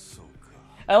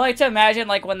 I like to imagine,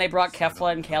 like, when they brought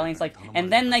Kefla and Kali's like,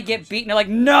 and then they get beaten, they're like,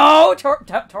 no,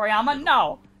 Toriyama,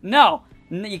 no,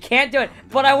 you can't do it.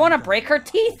 But I want to break her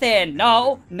teeth in.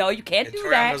 No, you can't do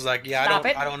that. Toriama's like, yeah, Stop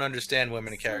I don't understand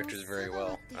women characters very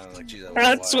well. I was like, geez,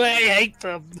 that's why I hate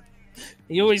them.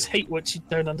 You always hate what you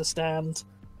don't understand.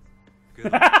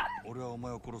 Fuck.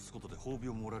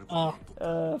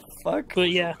 But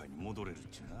yeah.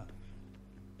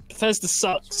 Bethesda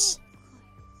sucks.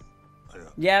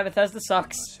 Yeah, Bethesda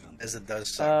sucks. As it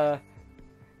does suck.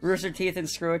 Rooster Teeth and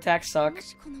Screw Attack suck.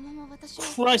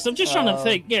 Christ, I'm just trying to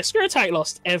think. Yeah, Screw Attack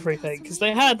lost everything because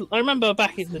they had. I remember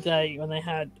back in the day when they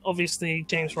had obviously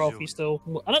James Rolfe still.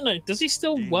 I don't know. Does he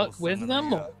still work with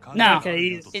them? Or? No.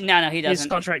 Okay, No, he his doesn't.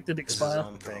 contract did This is expire.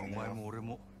 one thing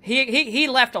now. He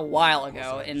left a while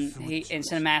ago, and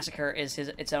Cinemassacre is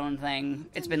its own thing.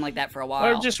 It's been like that for a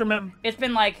while. I just remember. It's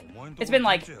been like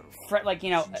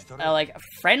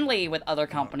friendly with other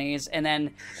companies, and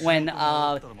then when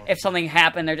if something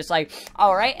happened, they're just like,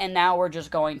 all right, and now we're just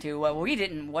going to. We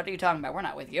didn't. What are you talking about? We're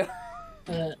not with you.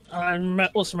 I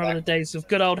also remember the days of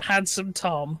good old handsome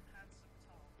Tom.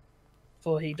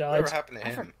 Before he died. Whatever happened to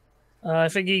him? I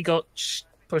think he got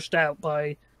pushed out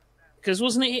by. Because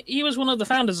wasn't he was one of the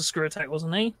founders of Screw Attack,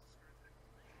 wasn't he?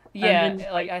 Yeah,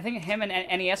 then, like I think him and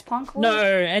NES Punk were?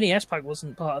 No, NES Punk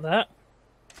wasn't part of that.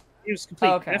 He was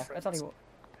completely different. I thought he was.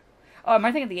 Oh, am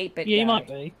I thinking the 8-bit guy? Yeah, he might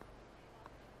be.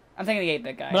 I'm thinking the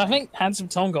 8-bit guy. But I think Handsome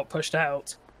Tom got pushed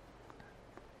out.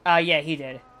 Yeah, he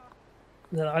did.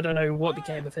 Then I don't know what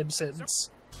became of him since.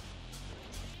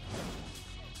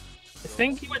 I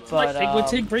think he went to like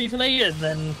Tig briefly, and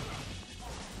then.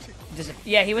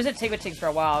 Yeah, he was at Tig for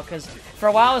a while, because for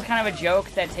a while it was kind of a joke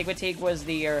that Tig was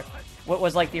what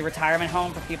was like the retirement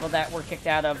home for people that were kicked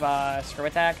out of Screw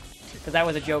Attack, because that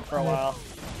was a joke for a while.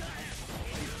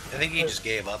 I think he just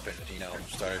gave up and,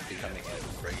 started becoming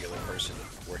a regular person,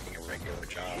 working a regular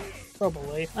job.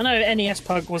 Probably. I know NES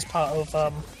Punk was part of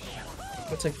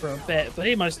Tig for a bit, but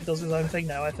he mostly does his own thing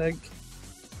now, I think.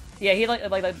 Yeah, he does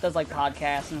like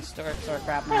podcasts and sort of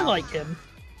crap now. I like him.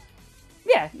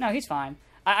 Yeah, no, he's fine.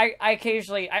 I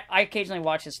occasionally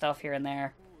watch his stuff here and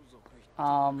there.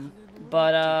 Oh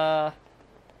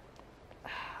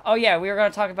yeah, we were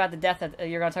gonna talk about the death of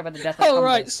you're gonna talk about the death of Oh Tumblr.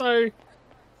 right, so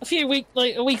a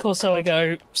week or so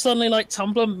ago, suddenly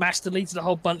Tumblr mass deleted a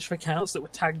whole bunch of accounts that were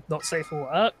tagged not safe for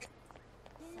work.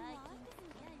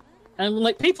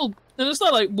 And people there was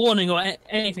no warning or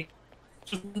anything.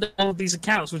 Just all of these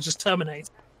accounts were just terminated.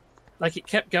 It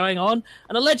kept going on,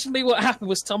 and allegedly what happened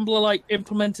was Tumblr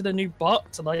implemented a new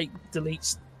bot to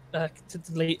delete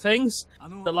things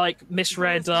that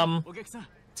misread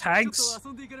tags,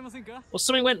 or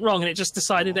something went wrong, and it just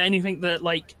decided that anything that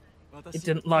it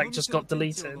didn't just got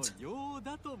deleted.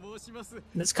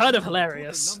 And it's kind of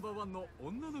hilarious,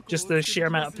 just the sheer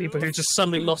amount of people who just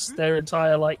suddenly lost their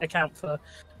entire account for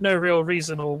no real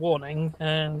reason or warning,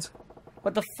 and.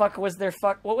 What the fuck was their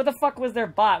What the fuck was their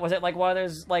bot? Was it one of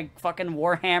those fucking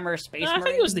Warhammer Space Marines? I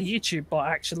think it was the YouTube bot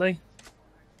actually.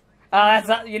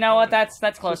 That's you know what? That's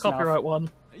close the enough. Copyright one,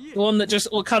 the one that just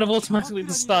kind of automatically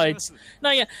decides.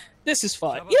 No, yeah, this is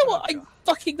fine. You know what? I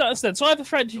fucking don't understand. So I have a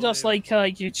friend who does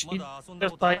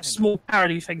YouTube, does small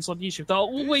parody things on YouTube. They're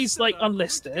always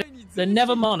unlisted. They're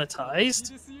never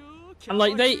monetized,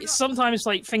 and they sometimes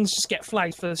things just get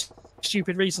flagged for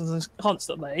stupid reasons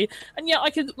constantly, and yet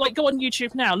I can go on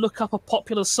YouTube now, look up a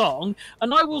popular song,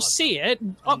 and I will see it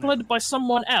uploaded by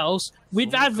someone else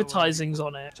with advertisings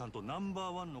on it.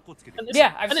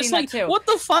 Yeah, I've seen that too. What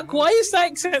the fuck? Why is that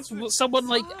acceptable? Someone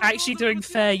actually doing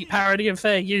fair parody and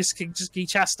fair use can just be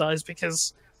chastised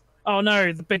because, oh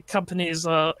no, the big companies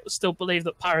still believe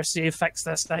that piracy affects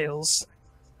their sales.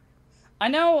 I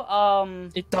know.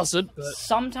 It doesn't. But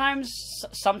sometimes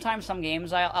some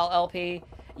games I'll LP.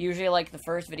 Usually, the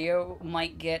first video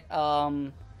might get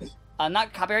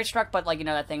not copyright struck, but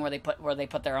that thing where they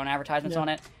put their own advertisements on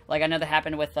it. I know that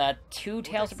happened with 2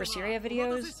 Tales of Berseria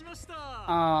videos.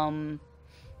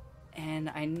 And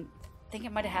I think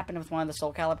it might have happened with one of the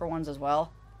Soul Calibur ones as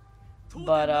well.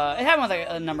 But it happened with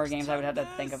a number of games. I would have to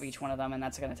think of each one of them, and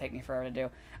that's going to take me forever to do.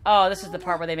 Oh, this is the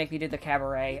part where they make me do the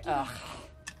cabaret. Ugh.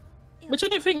 Which I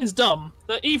don't think is dumb.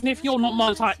 That even if you're not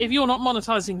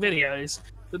monetizing videos,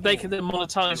 that they can then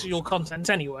monetize your content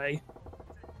anyway.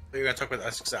 You're gonna talk about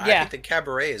us? Yeah. I think the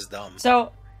cabaret is dumb.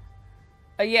 So,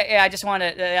 I just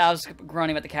wanted. I was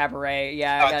groaning about the cabaret.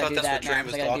 Yeah, I gotta do that now. I thought that's what Train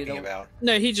was talking about.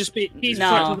 No, he's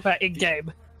talking about in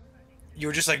game. You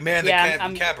were just like, man, the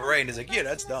cabaret, and he's like, yeah,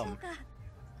 that's dumb.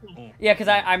 Yeah, because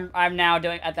I'm now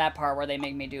doing at that part where they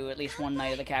make me do at least one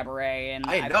night of the cabaret, and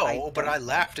I know, but I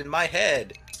laughed in my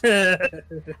head.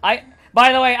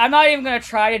 By the way, I'm not even gonna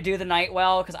try to do the night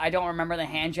well because I don't remember the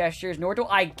hand gestures, nor do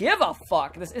I give a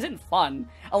fuck. This isn't fun.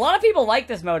 A lot of people like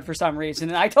this mode for some reason,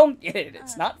 and I don't get it.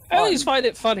 It's not fun. I always find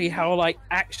it funny how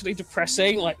actually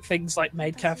depressing things like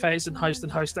maid cafes and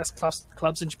hostess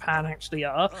clubs in Japan actually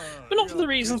are, but not for the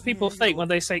reasons people think when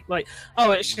they say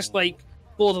oh, it's just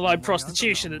borderline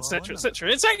prostitution, etc., etc.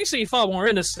 It's actually far more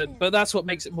innocent, but that's what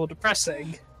makes it more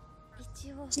depressing.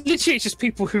 It's literally just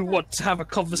people who want to have a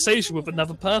conversation with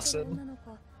another person.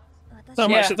 So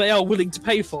much that they are willing to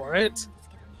pay for it.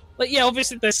 Like, yeah,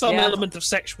 obviously there's some Yeah. element of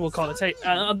sexual connotation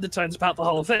undertones about the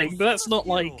whole thing, but that's not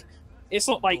like it's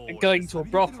not like going to a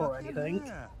brothel or anything.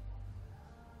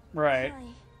 Right.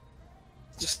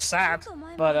 It's just sad.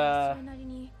 But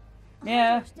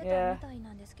yeah.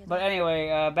 But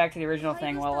anyway, back to the original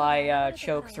thing. While I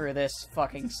choke through this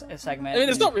fucking segment, I mean,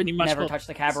 there's not really much never more, touch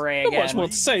the cabaret not again. much more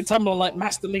to say. Tumblr like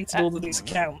mass deleted all of these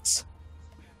accounts.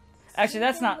 Actually,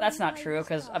 that's not true,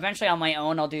 because eventually on my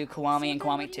own I'll do Kiwami and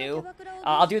Kiwami 2.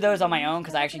 I'll do those on my own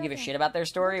because I actually give a shit about their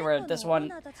story, where this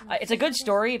one, it's a good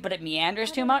story, but it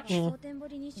meanders too much.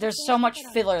 There's so much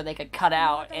filler they could cut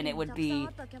out, and it would be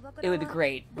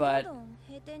great, but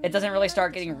it doesn't really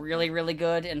start getting really, really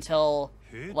good until,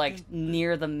 like,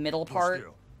 near the middle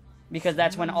part. Because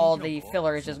that's when all the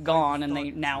filler is just gone, and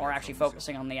they now are actually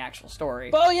focusing on the actual story.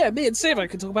 But oh yeah, me and Simo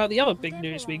could talk about the other big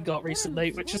news we got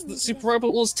recently, which is that Super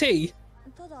Robot Wars T.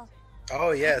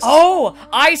 Oh yes. Oh,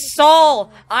 I saw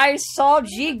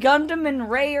G Gundam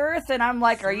and Ray Earth, and I'm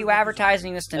like, are you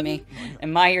advertising this to me?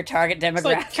 Am I your target It's demographic?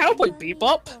 like Cowboy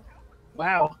Bebop.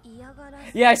 Wow.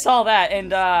 Yeah, I saw that,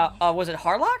 and was it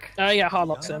Harlock? Yeah,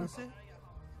 Harlock's in.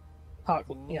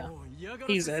 Yeah,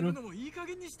 he's in.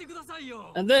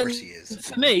 And then, course he is.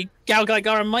 for me, Gal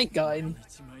Gaigar and Mike Guy.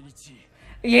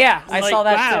 Yeah, I saw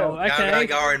that wow, too. okay.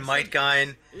 Gaigar and Might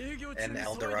Gain and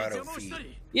Eldorado feed.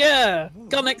 Yeah,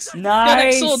 Gunnex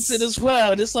Nice. Swords in as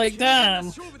well. And it's like,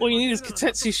 damn, all you need is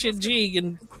Katetsu Shinji,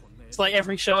 and it's like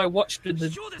every show I watched in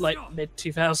the like mid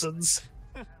 2000s.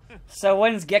 So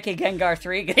when's Geki Gengar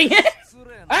 3 getting it?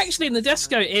 Actually, the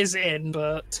Desco is in,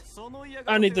 but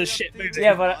only the shit movie.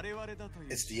 Yeah, but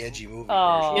It's the edgy movie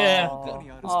oh, version.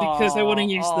 Yeah, it's because they want to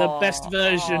use the best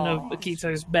version of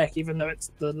Akito's mech, even though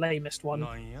it's the lamest one.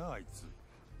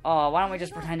 Oh, why don't we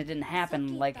just pretend it didn't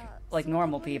happen like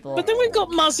normal people? But then we've got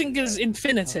Mazinger's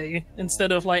Infinity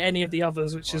instead of like any of the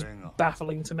others, which is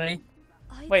baffling to me.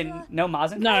 Wait, no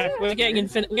Mazin? No, we're getting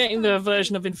getting the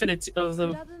version of Infinity of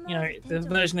the the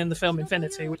version in the film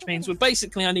Infinity, which means we're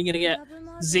basically only going to get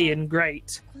Z and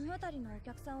Great.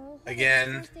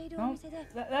 Again. Oh,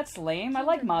 that's lame. I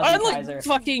like Mazin I like Kaiser.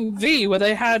 fucking V, where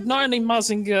they had not only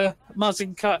Mazinger,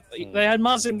 they had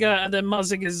Mazinger and then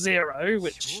Mazinger Zero,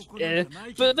 which,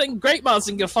 but then Great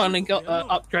Mazinger finally got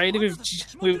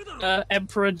upgraded with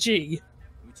Emperor G.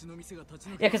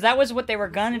 Yeah, because that was what they were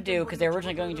gonna do. Because they were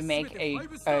originally going to make a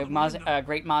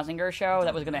Great Mazinger show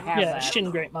that was gonna have Yeah, that. Shin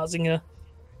Great Mazinger.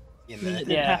 In And it the, didn't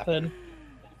Yeah. happen.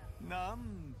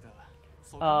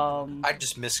 I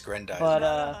just miss Grendizer.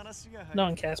 But No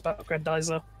one cares about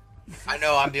Grendizer. I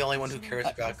know I'm the only one who cares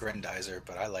about Grendizer,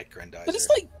 but I like Grendizer. But it's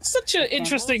like such an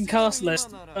interesting cast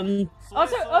list, and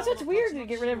also, it's weird to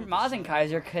get rid of Mazin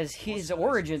Kaiser because his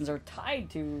origins are tied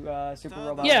to Super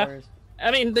Robot Yeah. Wars. I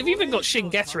mean they've even got Shin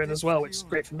Getter in as well, which is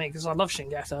great for me because I love Shin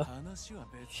Getter.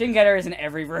 Shin Getter is in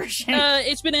every version.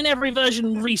 It's been in every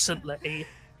version recently.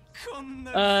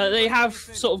 They have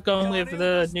sort of gone with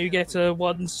the new Getter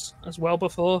ones as well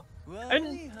before.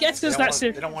 And Getter's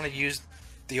they don't want to use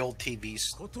the old TV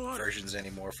versions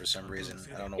anymore for some reason.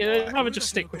 I don't know yeah, why. I'd rather just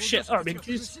stick with shit. I mean,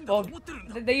 Well,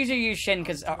 they usually use Shin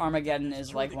because Armageddon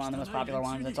is like one of the most popular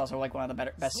ones. It's also like one of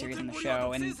the best series in the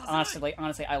show. And honestly,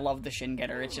 I love the Shin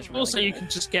Getter. It's just really also you cool. can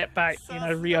just get back,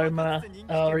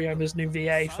 Ryoma's new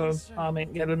VA for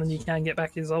Armageddon, and you can get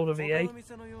back his older VA. Yeah,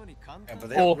 but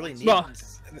they don't really need. well,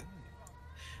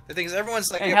 The thing is, everyone's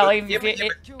like, And yeah, hell, but- even yeah, if but- you-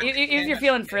 yeah, but if you you're can't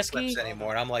feeling have frisky- clips anymore,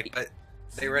 and I'm like, but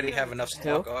they already have enough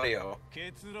stock audio.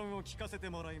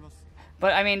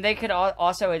 But I mean, they could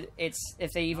also. It's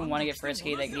if they even want to get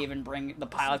frisky, they could even bring the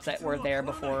pilots that were there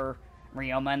before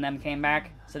Ryoma and them came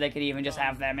back. So they could even just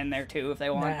have them in there too if they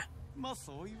want. nah.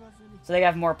 So they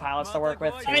have more pilots to work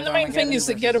with. I mean, the main thing is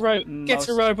that Getter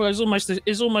Robo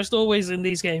is almost always in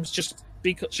these games just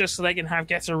so they can have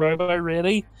Getter Robo.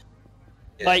 Really,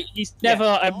 Yeah. like he's never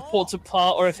an important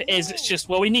part, or if it is, it's just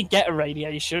we need Getter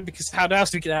Radiation because how else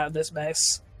do we get out of this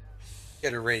mess?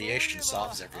 Get a radiation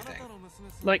solves everything.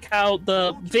 Like how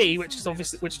the V, which is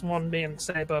obviously which one me and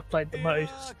Saber played the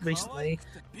most recently,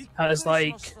 has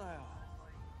like.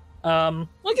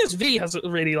 I guess V has a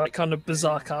really like kind of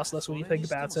bizarre cast list when you think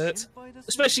about it,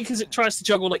 especially because it tries to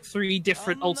juggle like 3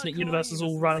 different alternate universes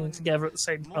all running together at the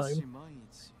same time,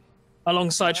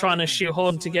 alongside trying to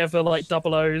shoehorn together like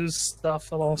Double O's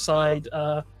stuff alongside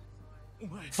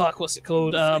what's it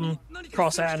called,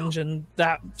 Cross Ange and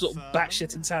that sort of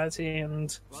batshit insanity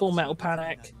and Full Metal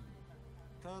Panic.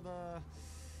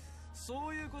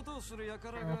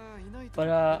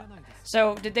 But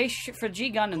so did they for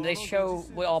G Gundam? Did they show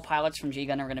what all pilots from G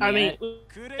Gundam are going to be I in mean,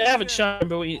 it? they haven't shown,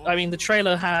 but the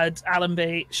trailer had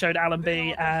showed Alan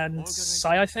B and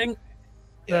Sai, I think,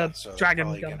 the So they're Dragon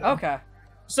probably Gundam. gonna- Okay.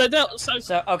 So they'll so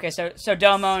So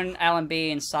Domon,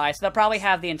 LMB, and Sai. So they'll probably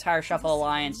have the entire Shuffle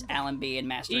Alliance, LMB, and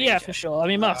Master yeah, Asia. for sure. I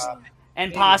mean, And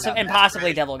Maybe possibly not Master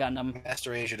Asia. Devil Gundam.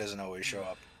 Master Asia doesn't always show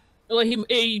up. well,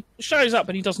 he shows up,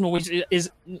 but he doesn't always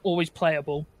is always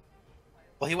playable.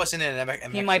 Well, he wasn't in an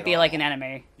MX. He might be like an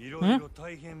enemy. He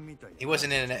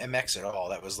wasn't in an MX at all.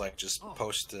 That was like just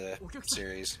post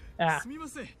series. Ah,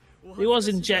 he was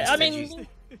in Jet. I mean,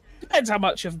 depends how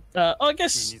much of. I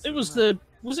guess it was the.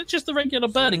 Was it just the regular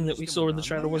burning that we saw in the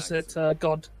trailer? Was it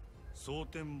God? Or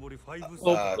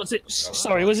was it?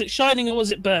 Sorry, was it Shining or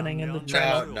was it Burning in the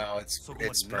trailer? No,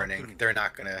 it's burning. They're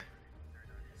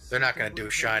not gonna do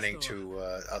Shining to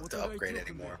upgrade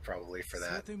anymore. Probably for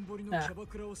that. Yeah.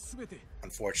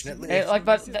 Unfortunately.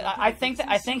 I think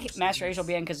Master Asia will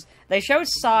be in because they showed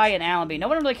Sai and Allenby. No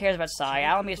one really cares about Sai.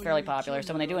 Allenby is fairly popular,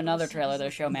 so when they do another trailer, they'll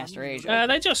show Master Asia.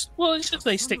 It's just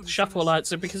they stick to Shuffle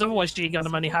Alliance because otherwise G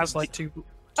Gundam only has like two,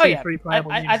 Oh, three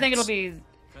playable I think it'll be.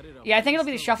 Yeah, I think it'll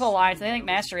be the Shuffle Alliance. I think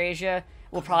Master Asia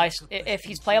will probably, if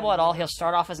he's playable at all, he'll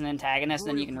start off as an antagonist,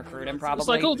 then you can recruit him probably. It's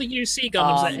like all the UC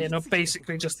Gundams that are in are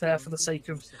basically just there for the sake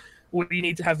of, well, you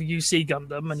need to have a UC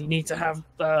Gundam and you need to have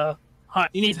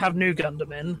new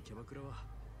Gundam in.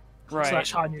 Right. /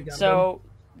 High New Gundam. So,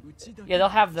 yeah, they'll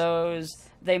have those.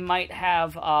 They might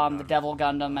have the Devil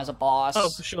Gundam as a boss. Oh,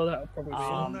 for sure, that'll probably be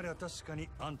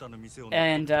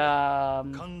and I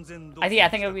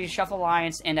think it'll be Shuffle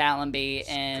Alliance and Allenby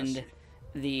and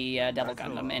the Devil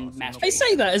Gundam and Master. They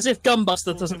say that as if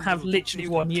Gunbuster doesn't have literally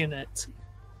one unit,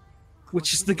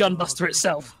 which is the Gunbuster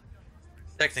itself.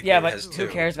 Technically, Yeah, it but has who two,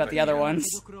 cares about but, the other you know,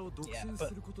 ones? Yeah,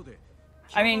 but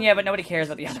I mean, yeah, but nobody cares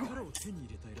about the other ones.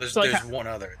 There's like one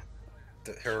other.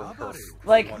 Her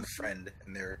Like- one friend,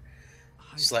 and they're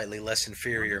slightly less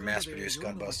inferior mass-produced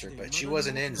Gunbuster, but she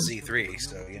wasn't in Z3,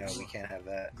 so you know we can't have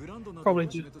that. probably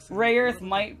just. Ray Earth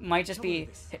might just be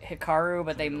Hikaru,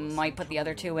 but they might put the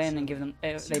other two in and give them.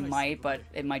 They might, but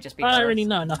it might just be. I her. don't really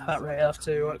know enough about Ray Earth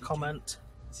to comment.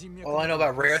 All I know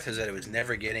about Wraith is that it was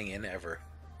never getting in ever.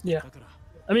 Yeah.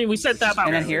 I mean, we said that about.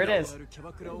 And then here it is.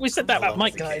 We said that about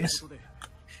Mike the Guy. case.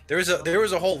 There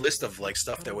was a whole list of like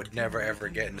stuff that would never ever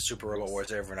get into Super Robot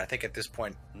Wars ever, and I think at this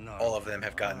point all of them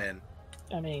have gotten in.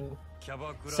 I mean,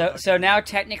 So now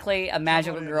technically a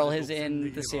magical girl is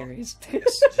in the series.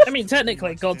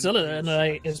 technically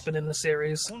Godzilla has been in the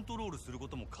series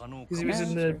because he was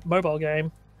in the mobile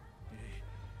game.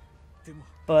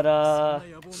 But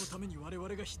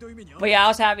yeah, I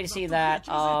was happy to see that.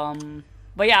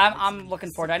 But yeah, I'm looking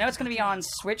forward to it. I know it's going to be on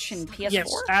Switch and PS4. Yes,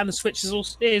 and the Switch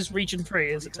is region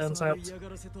 3, as it turns out.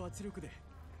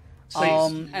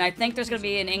 And I think there's going to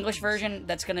be an English version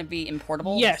that's going to be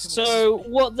importable. Yes, so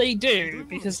what they do,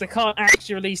 because they can't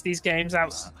actually release these games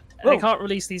out, they can't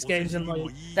release these games in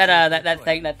like...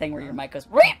 That thing where your mic goes,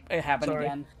 "Reep!" It happened Sorry.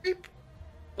 again.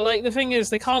 But like, the thing is,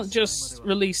 they can't just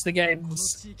release the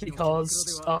games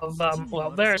because of,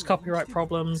 various copyright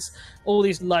problems, all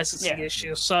these licensing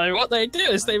issues. So what they do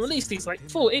is they release these like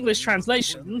full English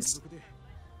translations,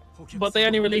 but they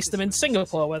only release them in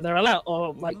Singapore where they're allowed,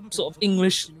 or like sort of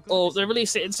English, or they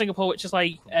release it in Singapore, which is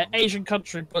like an Asian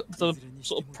country, but the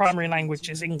sort of primary language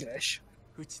is English.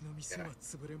 So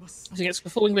it gets a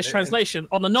full English translation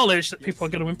on the knowledge that people are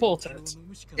going to import it.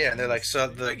 Yeah, and they're like,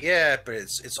 yeah, but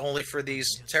it's only for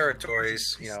these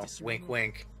territories, you know, wink,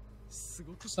 wink.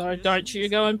 So don't you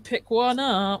go and pick one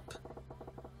up.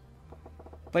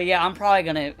 But yeah, I'm probably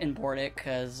going to import it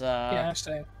because Yeah,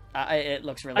 so. it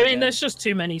looks really I mean, good. there's just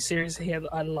too many series here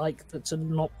that I like to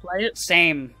not play it.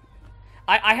 Same.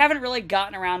 I haven't really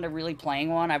gotten around to really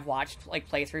playing one. I've watched like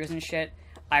playthroughs and shit.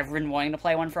 I've been wanting to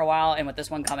play one for a while, and with this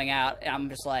one coming out, I'm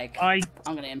just like, I'm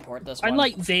gonna import this one. I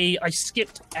like V. I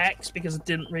skipped X because I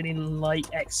didn't really like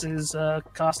X's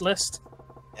cast list.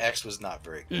 X was not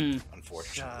very good,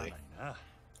 unfortunately.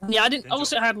 Yeah, I didn't. I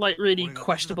also had like really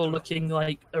questionable looking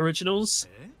like originals.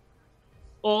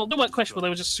 Or they weren't questionable; they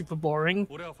were just super boring.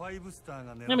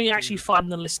 Let me actually find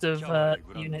the list of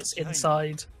units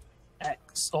inside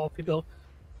X or people.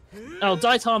 Oh,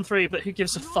 Daitan 3, but who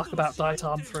gives a fuck about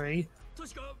Daitan 3?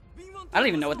 I don't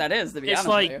even know what that is, to be It's honest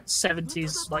like with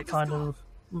 70s, like kind of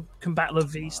Combattler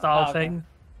V style okay. thing. you.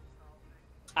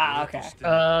 Ah, okay.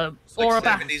 Or a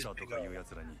 70s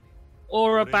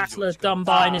Battler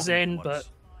Dumbine is in, but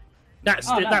that's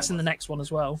nice. in the next one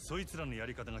as well.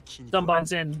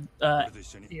 Dumbine's in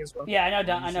E as well. Yeah,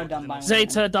 I know Dumbine.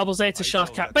 Zeta, Double Zeta,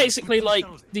 Shaft Cat, basically like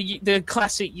the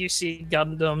classic UC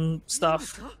Gundam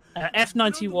stuff.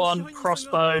 F91,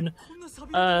 Crossbone,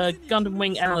 Gundam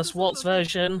Wing Endless Waltz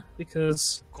version,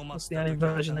 because that's the only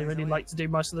version they really like to do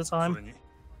most of the time.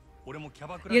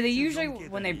 Yeah, they usually,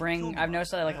 when they bring, I've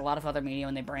noticed that like a lot of other media,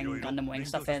 when they bring Gundam Wing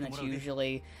stuff in, it's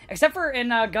usually, except for in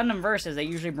Gundam Versus, they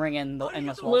usually bring in the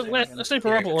Endless Waltz. Well, the Super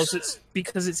Robot Wars, it's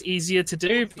because it's easier to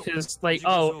do, because, like,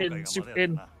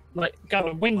 in like,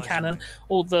 Gundam Wing canon,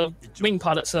 all the wing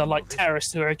pilots are, like,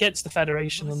 terrorists who are against the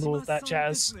Federation and all of that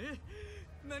jazz.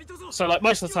 So, like,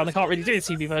 most of the time they can't really do the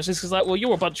TV versions, because, like, well,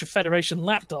 you're a bunch of Federation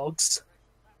lapdogs.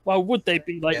 Why would they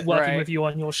be, like, working with you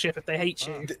on your ship if they hate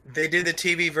you? They did the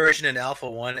TV version in Alpha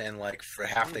 1, and, like, for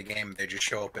half the game, they just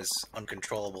show up as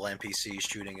uncontrollable NPCs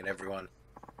shooting at everyone.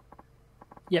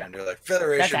 Yeah. And they're like,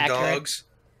 Federation dogs.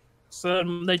 So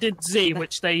they did Z,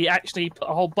 which they actually put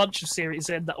a whole bunch of series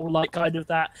in that were, like, kind of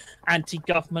that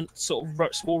anti-government sort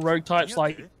of small rogue types,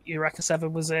 like Eureka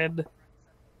 7 was in.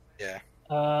 Yeah.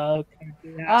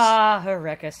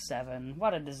 Eureka 7.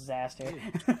 What a disaster.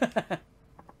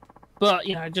 But,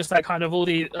 you know, just that kind of all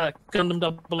the Gundam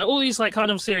Double, all these like kind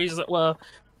of series that were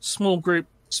small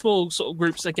sort of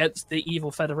groups against the evil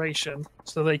Federation,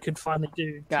 so they could finally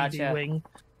do TV Wing.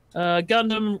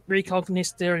 Gundam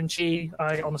Reconquista and G,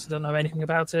 I honestly don't know anything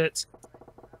about it.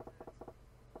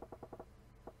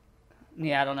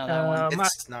 Yeah, I don't know that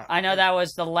one. I know that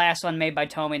was the last one made by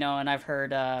Tomino, and I've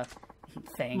heard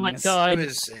things. My God.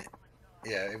 It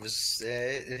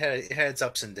had its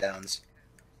ups and downs.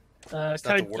 It's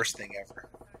not the worst thing ever.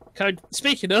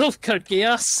 Speaking of Code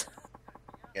Geass.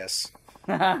 Yes.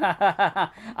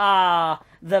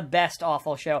 The best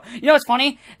awful show. You know what's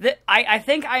funny? I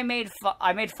think I made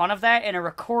fun of that in a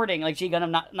recording, like G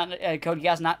Gundam, not Code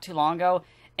Geass, not too long ago,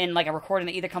 in like a recording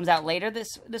that either comes out later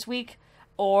this week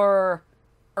or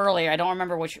earlier. I don't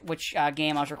remember which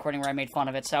game I was recording where I made fun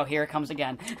of it. So here it comes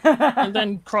again. And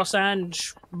then Cross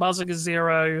Ange, Mazinger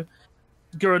Zero,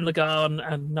 Gurren Lagann,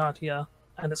 and Nadia.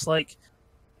 And it's like,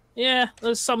 yeah,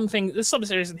 there's some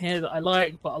series in here that I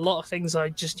like, but a lot of things I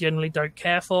just generally don't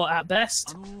care for at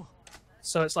best.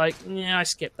 So it's like, yeah, I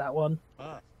skipped that one.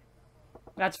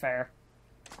 That's fair.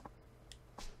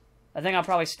 I think I'll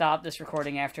probably stop this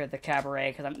recording after the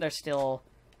cabaret, because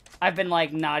I've been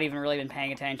like not even really been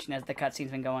paying attention as the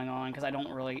cutscene's been going on, because I don't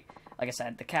really, like I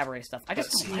said, the cabaret stuff. I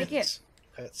just don't like it.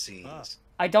 Cutscenes.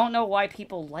 I don't know why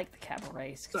people like the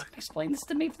cabarets. Can you explain this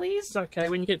to me, please? It's okay.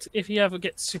 If you ever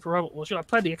get to Super Robot Wars, you'll have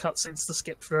plenty of cutscenes to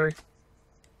skip through.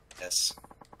 Yes.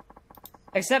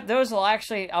 Except those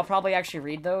I'll probably actually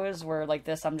read those, where like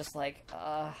this, I'm just like,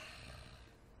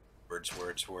 Words.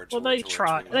 Well, they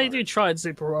do try in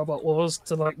Super Robot Wars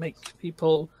to like make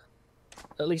people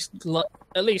at least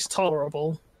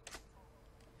tolerable.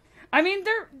 I mean,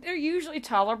 they're usually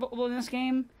tolerable in this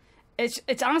game.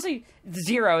 It's honestly,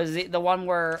 Zero is the one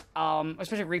where,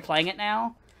 especially replaying it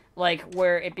now, like,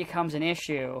 where it becomes an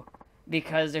issue,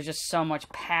 because there's just so much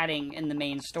padding in the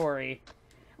main story.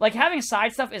 Like, having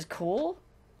side stuff is cool.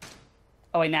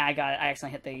 Oh, wait, nah, I got it. I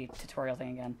accidentally hit the tutorial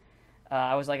thing again.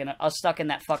 I was stuck in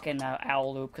that fucking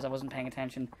owl loop, because I wasn't paying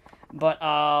attention. But,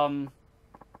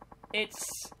 it's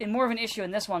more of an issue in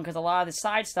this one, because a lot of the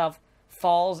side stuff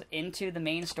falls into the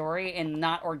main story and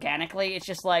not organically. It's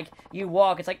just like you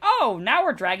walk, it's like, oh, now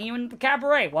we're dragging you into the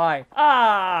cabaret. Why?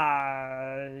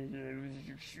 I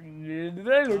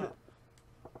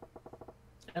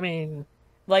mean,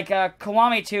 like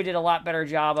Kiwami 2 did a lot better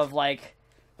job of like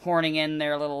horning in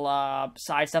their little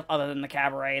side stuff other than the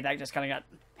cabaret. That just kind of got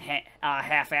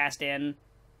half-assed in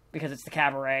because it's the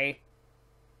cabaret.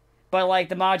 But like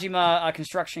the Majima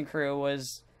construction crew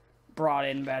was brought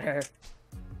in better.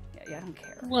 Yeah, I don't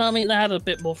care. Well, I mean, they had a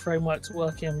bit more framework to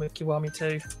work in with Kiwami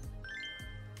 2.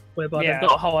 Whereby they've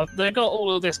got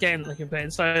all of this game that they can put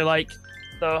in. So, like,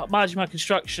 the Majima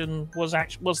Construction was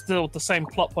still the same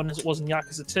plot point as it was in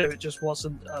Yakuza 2. It just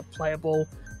wasn't a playable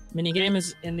minigame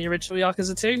as in the original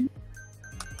Yakuza 2.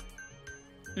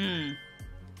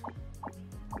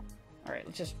 Alright,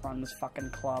 let's just run this fucking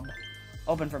club.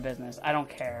 Open for business. I don't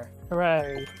care.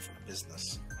 Hooray. Open for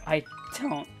business. I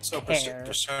don't care.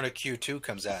 Persona Q2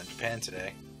 comes out in Japan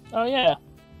today. Oh, yeah.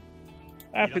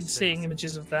 I've been seeing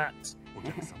images of that.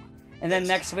 And then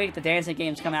next week, the dancing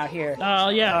games come out here. Oh,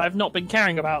 yeah, I've not been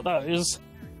caring about those.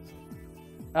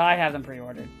 I have them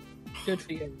pre-ordered. Good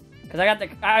for you. Because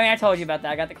I told you about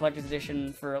that. I got the collector's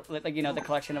edition for, like, you know, the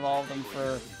collection of all of them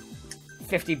for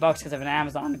 $50 because of an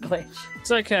Amazon glitch. It's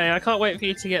okay, I can't wait for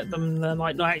you to get them. They're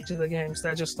like not actually the games,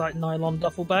 they're just like nylon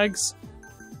duffel bags.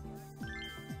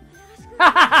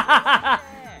 I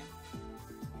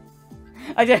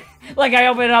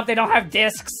open it up, they don't have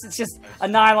discs. It's just a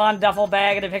nylon duffel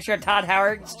bag and a picture of Todd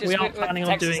Howard. We aren't planning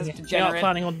on doing it. We aren't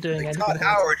planning on doing it. Todd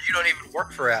Howard, you don't even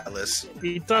work for Atlas.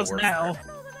 He does now.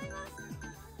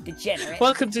 Degenerate.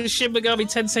 Welcome to Shin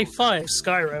Megami Tensei 5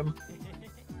 Skyrim.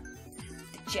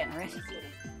 Degenerate.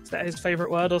 that his favorite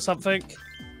word or something?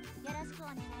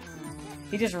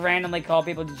 He just randomly called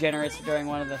people degenerates during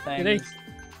one of the things. Did he?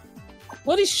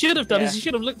 What he should have done Yeah. is he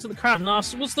should have looked at the crowd and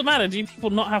asked, "What's the matter? Do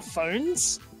people not have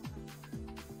phones?"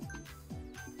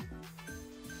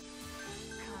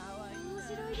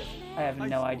 I have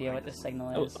no idea what this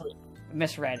signal is.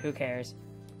 Misread. Who cares?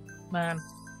 Man.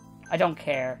 I don't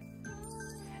care.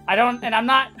 I don't, and I'm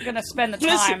not gonna spend the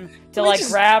Listen, time to we like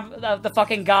just- grab the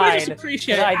fucking I guide. just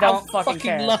appreciate 'cause I how don't fucking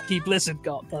care. lucky Blizzard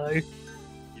got, though.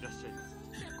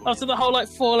 After the whole like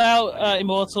Fallout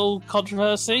Immortal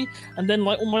controversy, and then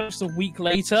like almost a week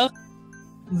later,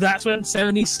 that's when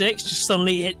 76 just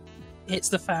suddenly hits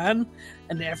the fan,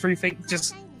 and everything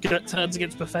just turns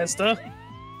against Bethesda.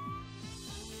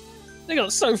 They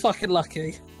got so fucking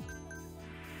lucky.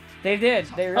 They did.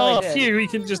 They really Oh, did. phew, we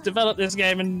can just develop this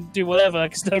game and do whatever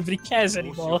because nobody cares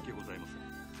anymore.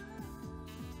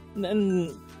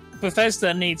 And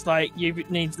Bethesda needs like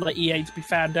EA to be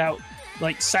found out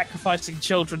like sacrificing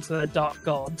children to their dark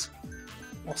god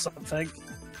or something.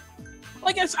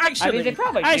 I guess actually, I mean, they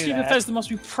probably do actually that. Bethesda must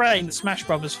be praying that Smash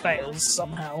Brothers fails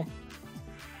somehow.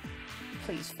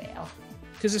 Please fail.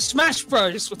 Because if Smash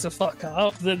Bros were to fuck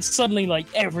up, then suddenly like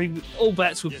all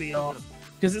bets would be off.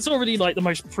 Because it's already like the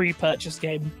most pre-purchased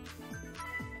game.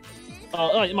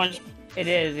 It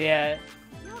is, yeah.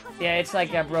 Yeah, it's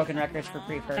like broken records for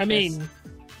pre-purchase. I mean,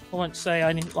 I won't say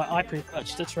I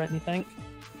pre-purchased it or anything.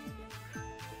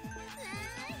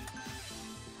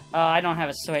 I don't have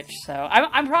a Switch, so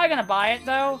I'm probably gonna buy it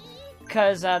though,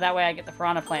 because that way I get the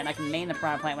Piranha Plant. And I can main the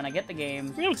Piranha Plant when I get the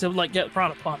game. We're able to like get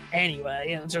Piranha Plant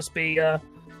anyway, and just be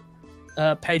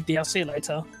paid DLC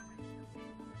later.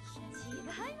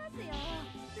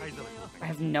 I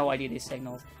have no idea these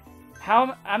signals.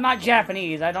 I'm not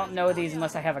Japanese. I don't know these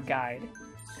unless I have a guide.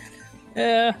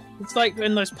 Yeah, it's like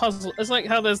in those puzzles. It's like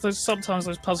how there's sometimes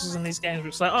those puzzles in these games where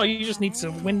it's like, oh, you just need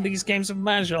to win these games of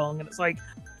Mahjong, and it's like,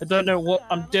 I don't know what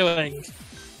I'm doing.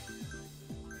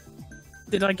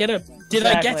 Did I get a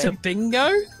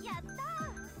bingo?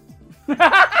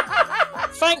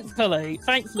 Thankfully,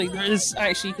 there is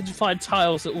actually, you can find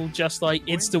tiles that will just like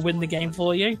insta win the game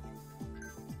for you.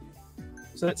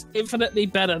 So it's infinitely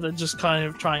better than just kind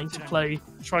of trying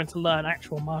to learn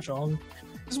actual Mahjong.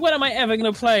 Because when am I ever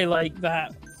going to play like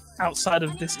that outside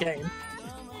of this game?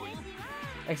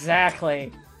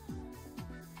 Exactly.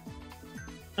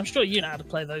 I'm sure you know how to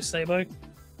play those, Sabo.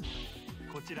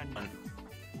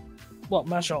 What,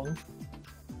 Mahjong?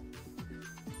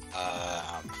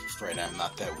 I'm afraid I'm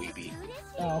not that weeby.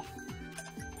 Oh.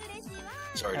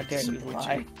 Sorry How to dare you disappoint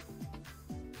lie. you.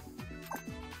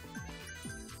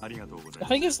 I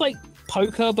think it's like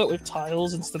poker, but with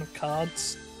tiles instead of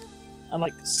cards. And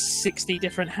like 60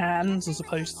 different hands as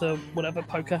opposed to whatever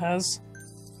poker has.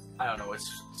 I don't know, it's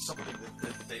something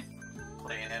that they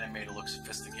play in anime to look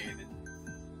sophisticated.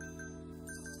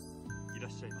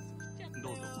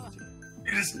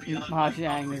 It is beyond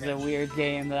Mahjong is a weird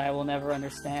game that I will never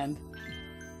understand.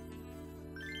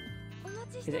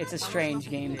 It's a strange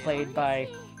game played by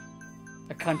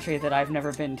a country that I've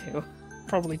never been to.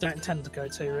 Probably don't intend to go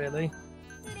to, really.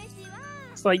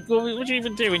 It's like, well, what do you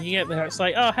even do when you get there? It's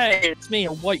like, oh, hey, it's me,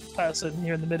 a white person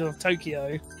here in the middle of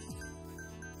Tokyo.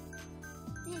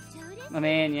 I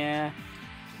mean, yeah.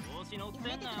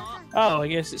 Oh, I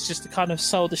guess it's just a kind of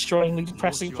soul-destroyingly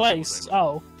depressing place.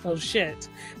 Oh shit.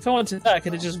 If I wanted that, I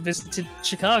could have just visited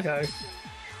Chicago.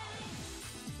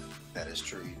 That is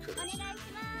true, you could have.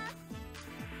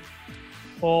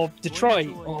 Or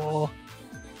Detroit, or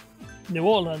New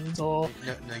Orleans, or...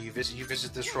 No, you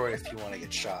visit Detroit if you want to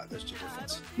get shot. There's two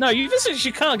differences. No, you visit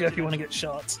Chicago if you want to get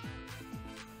shot.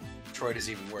 Detroit is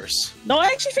even worse. No, I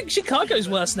actually think Chicago's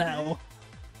worse now.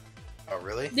 Oh,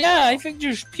 really? Yeah, I think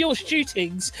just pure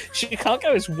shootings,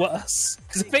 Chicago is worse.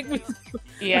 Because I think with...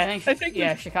 Yeah,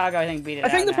 yeah, Chicago, I think, beat it I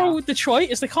think out the now. problem with Detroit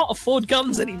is they can't afford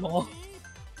guns anymore.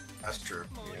 That's true,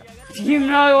 yeah. You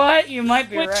know what? You might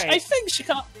be Which right. I think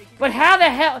Chicago... But how the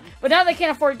hell? But now they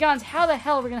can't afford guns. How the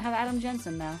hell are we gonna have Adam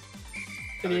Jensen now?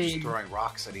 They're just throwing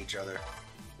rocks at each other.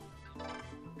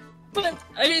 But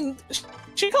I mean,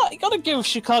 Chicago, you gotta give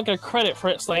Chicago credit for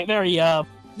its like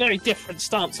very different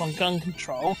stance on gun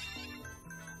control.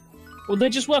 Well, they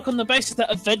just work on the basis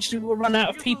that eventually we'll run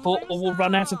out of people or we'll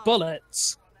run out of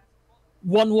bullets.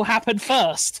 One will happen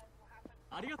first.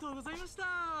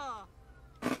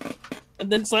 And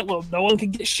then it's like, well, no one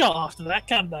can get shot after that,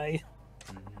 can they?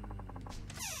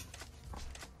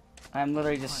 I'm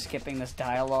literally just skipping this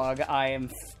dialogue. I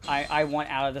want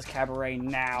out of this cabaret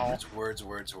now. It's words.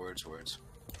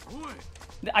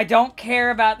 I don't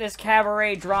care about this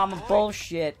cabaret drama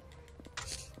bullshit.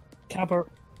 Cabaret.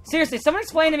 Seriously, someone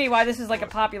explain to me why this is like a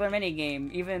popular mini game,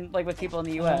 even like with people in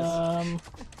the U.S.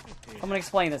 Someone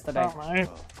explain this to me. I don't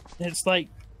know. It's like,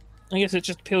 I guess it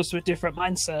just appeals to a different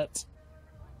mindset.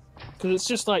 Because it's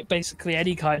just like basically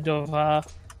any kind of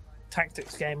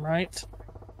tactics game, right?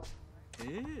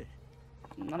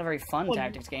 Not a very fun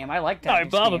tactics game. I like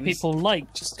tactics No, but games. other people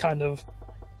like just kind of...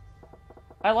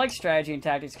 I like strategy and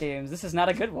tactics games. This is not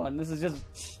a good one. This is just...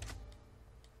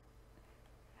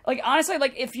 Like, honestly,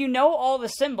 like, if you know all the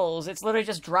symbols, it's literally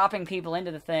just dropping people into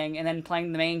the thing and then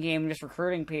playing the main game and just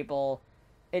recruiting people.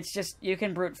 It's just, you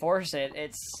can brute force it.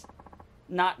 It's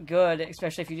not good,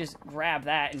 especially if you just grab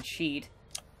that and cheat.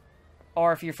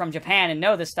 Or if you're from Japan and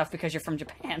know this stuff because you're from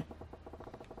Japan.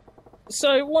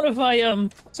 So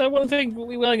one thing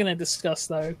we were going to discuss,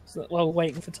 though, while we're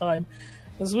waiting for time,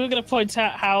 is we were going to point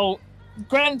out how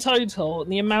grand total,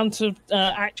 the amount of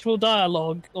actual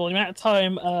dialogue, or the amount of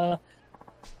time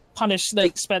Punished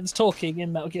Snake spends talking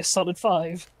in Metal Gear Solid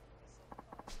 5,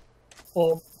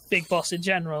 or Big Boss in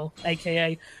general,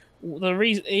 aka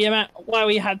the amount why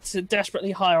we had to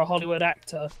desperately hire a Hollywood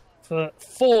actor for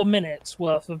 4 minutes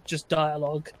worth of just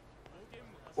dialogue.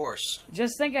 Of course.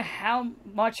 Just think of how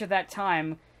much of that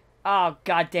time... Oh,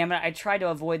 god damn it, I tried to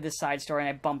avoid this side story and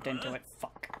I bumped into it.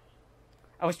 Fuck.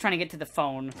 I was trying to get to the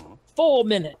phone. 4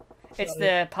 minutes. It's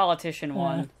the politician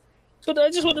one. But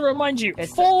I just want to remind you,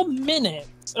 4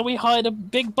 minutes, and we hired a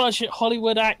big-budget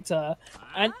Hollywood actor,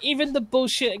 and even the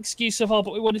bullshit excuse of, oh,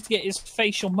 but we wanted to get his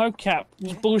facial mocap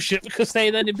was bullshit, because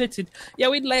they then admitted, yeah,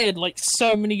 we layered, like,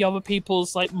 so many other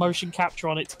people's, like, motion capture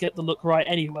on it to get the look right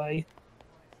anyway.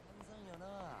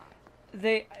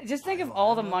 Just think of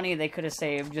all the money they could have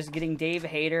saved just getting Dave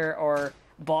Hayter or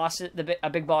a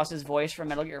Big Boss's voice from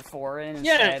Metal Gear 4 in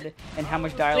instead, and how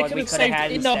much dialogue we could have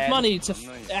had enough instead. money to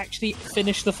actually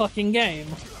finish the fucking game.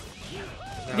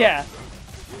 Yeah.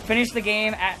 Finish the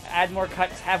game, add more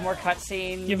cuts, have more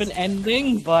cutscenes. Give an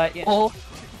ending, but yeah. Or,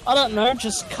 I don't know,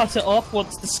 just cut it off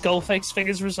once the Skullface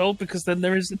figure's resolved, because then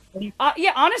there isn't...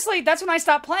 yeah, honestly, that's when I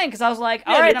stopped playing, because I was like,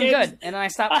 alright, I'm good, and then I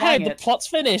stopped playing the plot's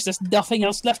finished, there's nothing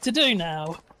else left to do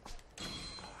now.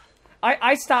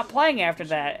 I stopped playing after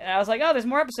that, and I was like, oh, there's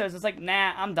more episodes. It's like,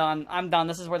 nah, I'm done. I'm done.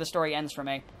 This is where the story ends for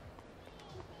me.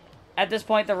 At this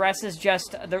point, the rest is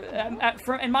just...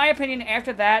 in my opinion,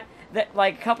 after that,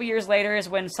 like, a couple years later is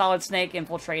when Solid Snake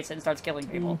infiltrates it and starts killing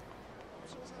people.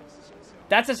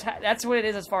 That's what it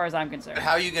is as far as I'm concerned.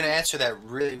 How are you going to answer that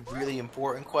really, really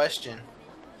important question?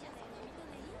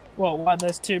 Well, why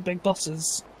there's 2 big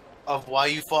bosses? Of why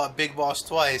you fought Big Boss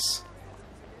twice.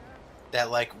 That,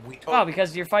 like, we told... Oh,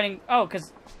 because you're fighting... Oh,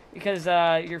 because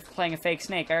you're playing a fake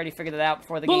Snake. I already figured it out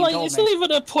before the game told me. It's not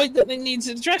even a point that it needs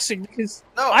addressing, because...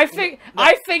 No, I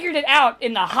figured it out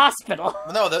in the hospital.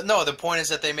 No, the point is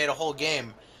that they made a whole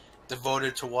game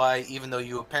devoted to why, even though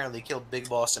you apparently killed Big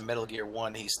Boss in Metal Gear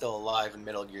 1, he's still alive in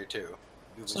Metal Gear 2.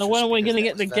 So when are we going to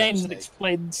get the game that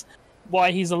explains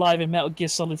why he's alive in Metal Gear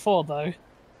Solid 4, though?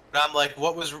 But I'm like,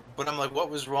 what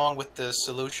was wrong with the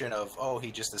solution of, oh, he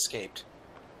just escaped?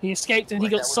 He escaped and he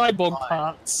got cyborg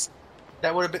parts.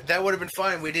 That would have been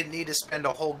fine. We didn't need to spend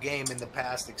a whole game in the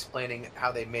past explaining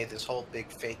how they made this whole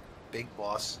big fake Big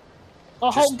Boss.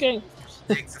 Whole game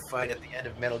to fight at the end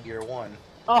of Metal Gear 1.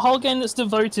 A whole game that's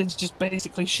devoted to just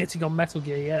basically shitting on Metal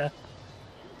Gear, yeah.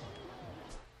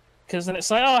 Because then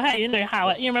it's like, oh hey, you know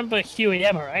how you remember Huey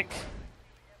Emmerich?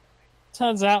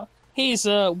 Turns out he's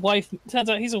a wife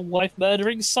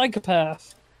murdering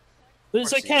psychopath. But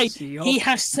it's okay.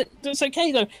 It's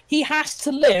okay though. He has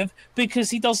to live because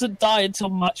he doesn't die until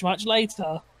much, much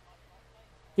later.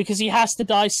 Because he has to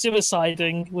die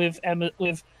suiciding with Emma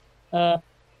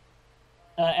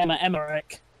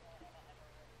Emmerich.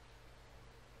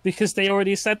 Because they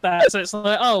already said that, so it's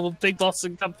like, oh, well, Big Boss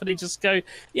and company just go,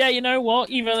 yeah, you know what?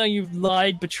 Even though you've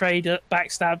lied, betrayed us,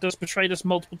 backstabbed us, betrayed us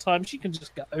multiple times, you can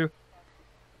just go.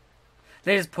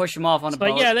 They just push him off on a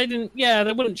boat. Yeah, they didn't. Yeah,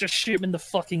 they wouldn't just shoot him in the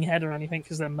fucking head or anything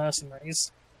because they're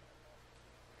mercenaries.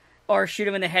 Or shoot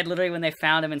him in the head literally when they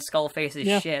found him in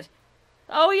Skullface's shit.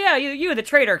 Oh yeah, you the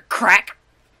traitor, crack!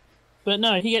 But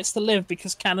no, he gets to live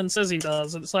because canon says he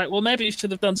does. And it's like, well, maybe he should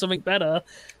have done something better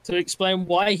to explain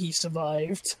why he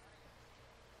survived.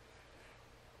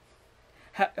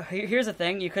 Here's the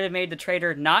thing, you could have made the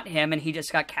traitor not him and he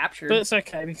just got captured. But it's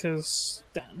okay because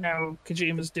now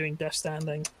Kojima's doing Death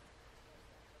Stranding.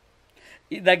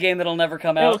 That game that'll never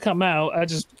come out. It'll come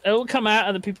out. It'll come out,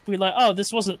 and the people will be like, "Oh,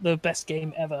 this wasn't the best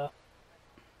game ever."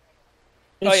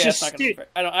 It's not gonna be,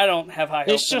 I don't have high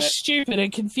hopes. It's just stupid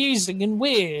and confusing and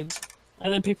weird.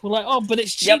 And then people are like, "Oh, but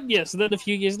it's genius." And then a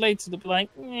few years later, they'll be like,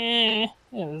 "Eh,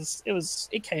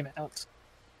 it came out."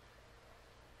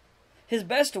 His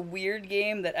best weird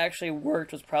game that actually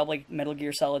worked was probably Metal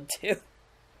Gear Solid 2.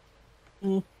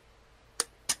 Mm.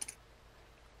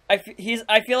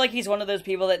 I feel like he's one of those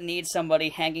people that needs somebody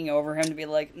hanging over him to be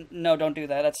like, no, don't do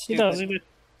that. That's stupid. He does.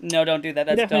 No, don't do that.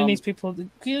 That's He definitely dumb. needs people.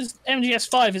 Because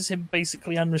MGS5 is him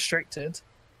basically unrestricted.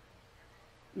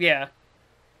 Yeah.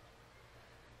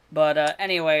 But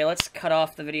anyway, let's cut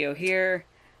off the video here.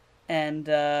 And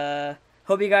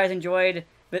hope you guys enjoyed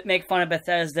Make Fun of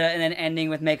Bethesda and then ending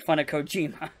with Make Fun of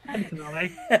Kojima.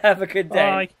 Bye. Have a good day.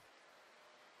 Bye.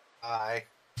 Bye.